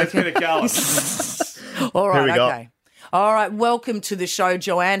well, I reckon. Let's get it going. All right, okay. All right, welcome to the show,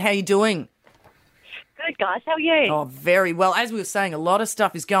 Joanne. How are you doing? Good, guys. How are you? Oh, very well. As we were saying, a lot of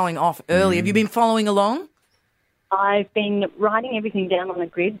stuff is going off early. Have you been following along? I've been writing everything down on the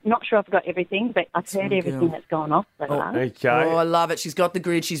grid. Not sure I've got everything, but I've heard everything that's gone off. Okay. Oh, I love it. She's got the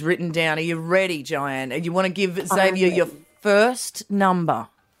grid. She's written down. Are you ready, Joanne? You want to give Xavier your first number?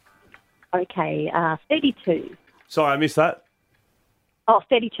 Okay, 32. Sorry, I missed that. Oh,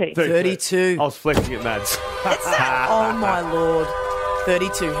 32. 32. I was flexing at Mads. Oh, my Lord.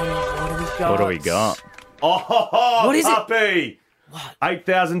 32. What do we got? Oh, what is puppy. What?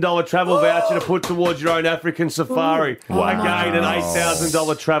 $8,000 travel voucher to put towards your own African safari. Wow. Again, an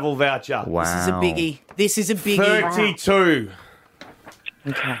 $8,000 travel voucher. Wow. This is a biggie. This is a biggie. 32.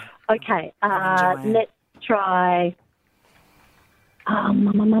 Okay. Okay. Let's try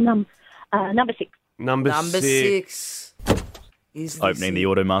number 6. Number 6. Is opening the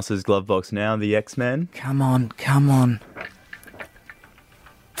AutoMasters glove box now, the X-Men. Come on.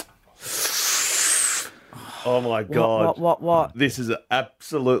 Oh, my God. What? This is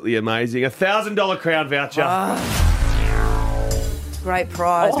absolutely amazing. $1,000 Crown voucher. Great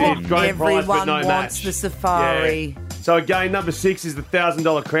prize. Great prize, but Everyone no wants match. the safari. Yeah. So, again, number 6 is the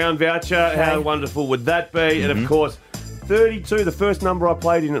 $1,000 Crown voucher. How wonderful would that be? And, of course, 32, the first number I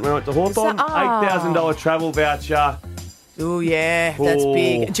played in it when I went to Hawthorn, $8,000 travel voucher. Oh, yeah, that's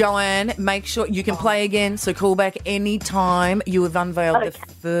big. Joanne, make sure you can play again, so call back any time you have unveiled the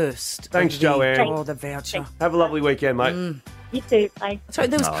first. Thanks, Joanne. Oh, the voucher. Have a lovely weekend, mate. You too. Bye. So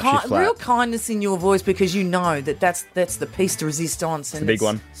there was real kindness in your voice because you know that's the piece de resistance. And it's a big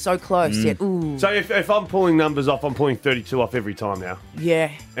one. So close, yet. Ooh. So if I'm pulling numbers off, I'm pulling 32 off every time now.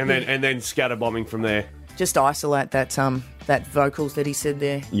 Yeah. And then scatter bombing from there. Just isolate that vocals that he said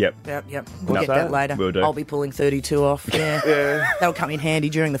there. Yep. We'll get that later. Will do. I'll be pulling 32 off. Yeah. That'll come in handy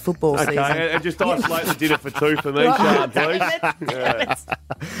during the football season. Okay, and just isolate the dinner for 2 for me, Sean, please.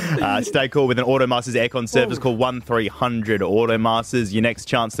 Stay cool with an Automasters aircon service called 1300 Automasters. Your next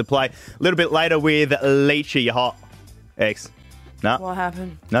chance to play. A little bit later with Leachy, your hot ex. No. What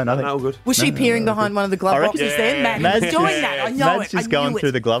happened? No, nothing. No, good. Was she peering behind one of the glove boxes then? Matt was doing that. I know Matt's just going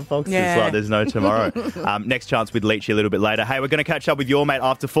through the glove boxes like there's no tomorrow. Next chance with Leachy a little bit later. Hey, we're going to catch up with your mate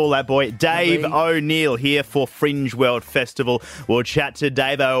after Fallout Boy, Dave O'Neill, here for Fringe World Festival. We'll chat to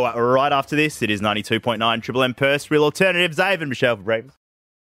Dave-O right after this. It is 92.9 Triple M Perth, Real Alternative. Zave and Michelle for breakfast.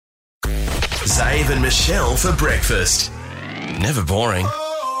 Zave and Michelle for breakfast. Never boring.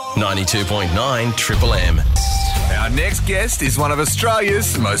 92.9 Triple M. Our next guest is one of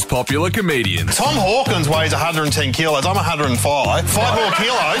Australia's most popular comedians. Tom Hawkins weighs 110 kilos. I'm 105. 5 more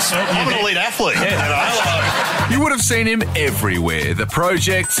kilos. I'm an elite athlete. You would have seen him everywhere. The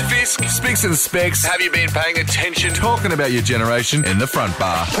Project, Fisk, Spicks and Specs. Have you been paying attention? Talking about your generation in the front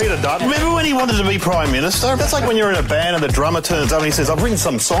bar. Peter Dutton. Remember when he wanted to be Prime Minister? That's like when you're in a band and the drummer turns up and he says, I've written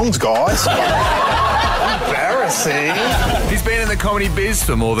some songs, guys. Embarrassing. He's been in the comedy biz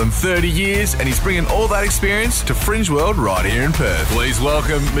for more than 30 years and he's bringing all that experience to Fringe World right here in Perth. Please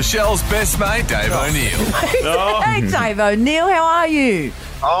welcome Michelle's best mate, Dave O'Neill. Hey, Dave O'Neill, how are you?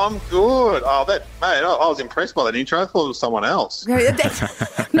 I'm good. Oh, mate, I was impressed by that intro. I thought it was someone else.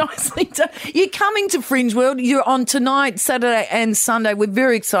 That's nicely done. You're coming to Fringe World. You're on tonight, Saturday and Sunday. We're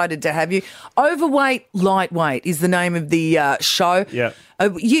very excited to have you. Overweight, Lightweight is the name of the show. Yeah.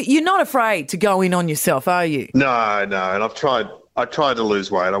 You're not afraid to go in on yourself, are you? No. And I've tried. I tried to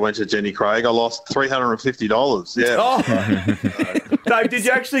lose weight. I went to Jenny Craig. I lost $350. Yeah. Oh. Dave, did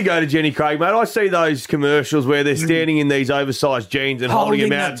you actually go to Jenny Craig, mate? I see those commercials where they're standing in these oversized jeans and holding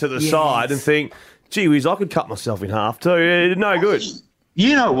them out to the side and think, gee whiz, I could cut myself in half too. No good.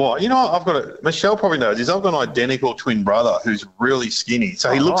 You know what? I've got Michelle probably knows this. I've got an identical twin brother who's really skinny.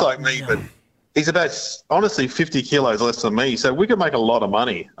 So he looks like me, but he's about, honestly, 50 kilos less than me. So we could make a lot of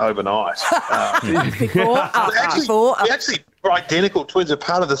money overnight. We actually we're identical twins. Are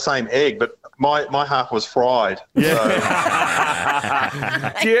part of the same egg, but my half was fried. Yeah.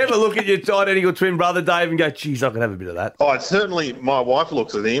 So. Do you ever look at your identical twin brother, Dave, and go, geez, I could have a bit of that? Oh, certainly my wife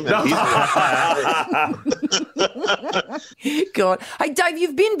looks at him. And God. Hey, Dave,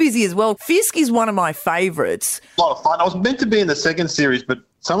 you've been busy as well. Fisk is one of my favourites. A lot of fun. I was meant to be in the second series, but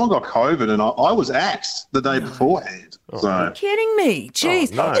someone got COVID and I was axed the day beforehand. So. You're kidding me.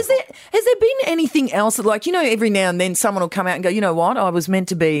 Jeez. No. Has there been anything else that, like, every now and then someone will come out and go, you know what, I was meant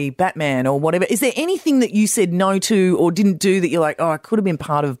to be Batman or whatever. Is there anything that you said no to or didn't do that you're like, oh, I could have been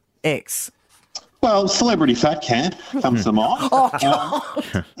part of X? Well, Celebrity Fat Camp comes to mind. Oh, God.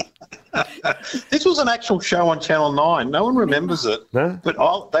 This was an actual show on Channel 9. No one remembers it. No? But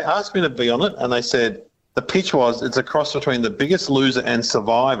they asked me to be on it and they said the pitch was it's a cross between The Biggest Loser and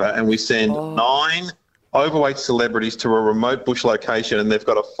Survivor, and we send 9 overweight celebrities to a remote bush location and they've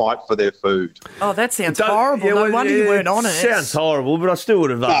got to fight for their food. Oh, that sounds horrible. No wonder you weren't on it. Sounds horrible, but I still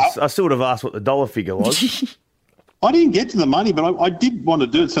would have asked. I still would have asked what the dollar figure was. I didn't get to the money, but I did want to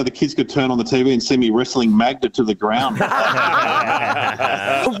do it so the kids could turn on the TV and see me wrestling Magda to the ground.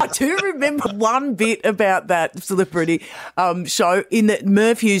 I do remember one bit about that Celebrity show in that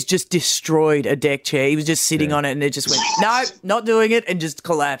Merv Hughes just destroyed a deck chair. He was just sitting on it and it just went, no, not doing it, and just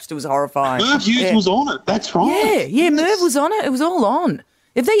collapsed. It was horrifying. Merv Hughes was on it. That's right. Yeah, Merv was on it. It was all on.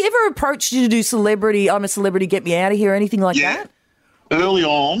 Have they ever approached you to do Celebrity, I'm a Celebrity, get me out of here, or anything like that? Early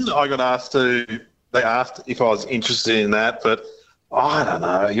on, I got asked to... They asked if I was interested in that, but I don't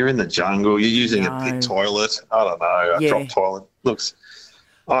know. You're in the jungle. You're using a big toilet. I don't know. A drop toilet. Looks,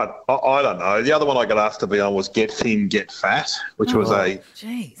 I don't know. The other one I got asked to be on was Get Thin, Get Fat, which was a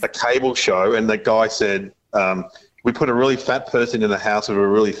cable show. And the guy said, we put a really fat person in the house with a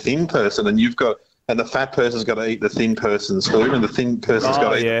really thin person, and you've got and the fat person's got to eat the thin person's food, and the thin person's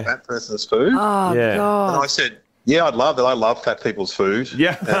got to eat the fat person's food. Oh, God. And I said, yeah, I'd love that. I love fat people's food.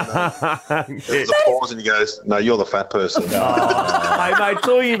 Yeah. And, there was a pause, and he goes, no, you're the fat person. Hey, mate,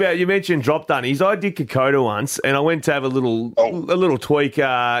 talking about, you mentioned drop dunnies. I did Kokoda once, and I went to have a little tweak,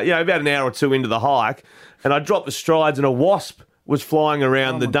 about an hour or two into the hike, and I dropped the strides, and a wasp was flying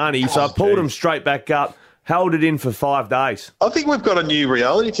around the dunny, so I pulled him straight back up, held it in for 5 days. I think we've got a new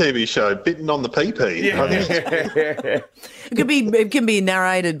reality TV show, Bitten on the PP. Yeah. It can be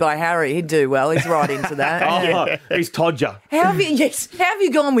narrated by Harry. He'd do well. He's right into that. He's Todger. How have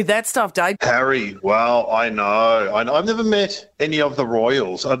you gone with that stuff, Dave? Harry, well, I know. I've never met any of the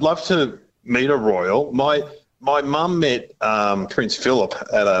royals. I'd love to meet a royal. My mum met Prince Philip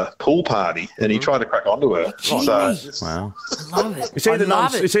at a pool party, and he tried to crack onto her. Wow. I love it. Is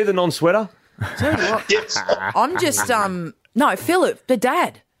he the non-sweater? Yes. I'm just no, Philip, the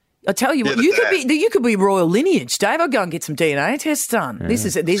dad. I tell you what, you could be royal lineage, Dave. I'll go and get some DNA tests done. Yeah.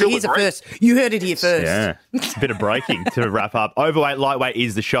 Here's a first. You heard it here first. Yeah, it's a bit of breaking to wrap up. Overweight Lightweight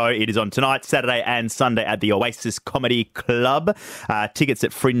is the show. It is on tonight, Saturday and Sunday at the Oasis Comedy Club. Tickets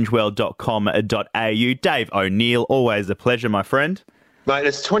at fringeworld.com.au. Dave O'Neill, always a pleasure, my friend. Mate,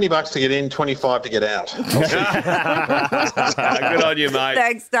 it's $20 to get in, $25 to get out. Good on you, mate.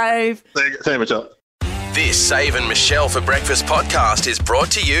 Thanks, Dave. Thank you, Michelle. This Save and Michelle for Breakfast podcast is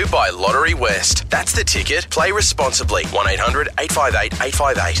brought to you by Lottery West. That's the ticket. Play responsibly.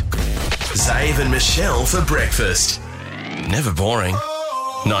 1-800-858-858. Save and Michelle for Breakfast. Never boring.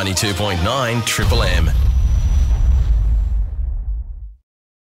 92.9 Triple M.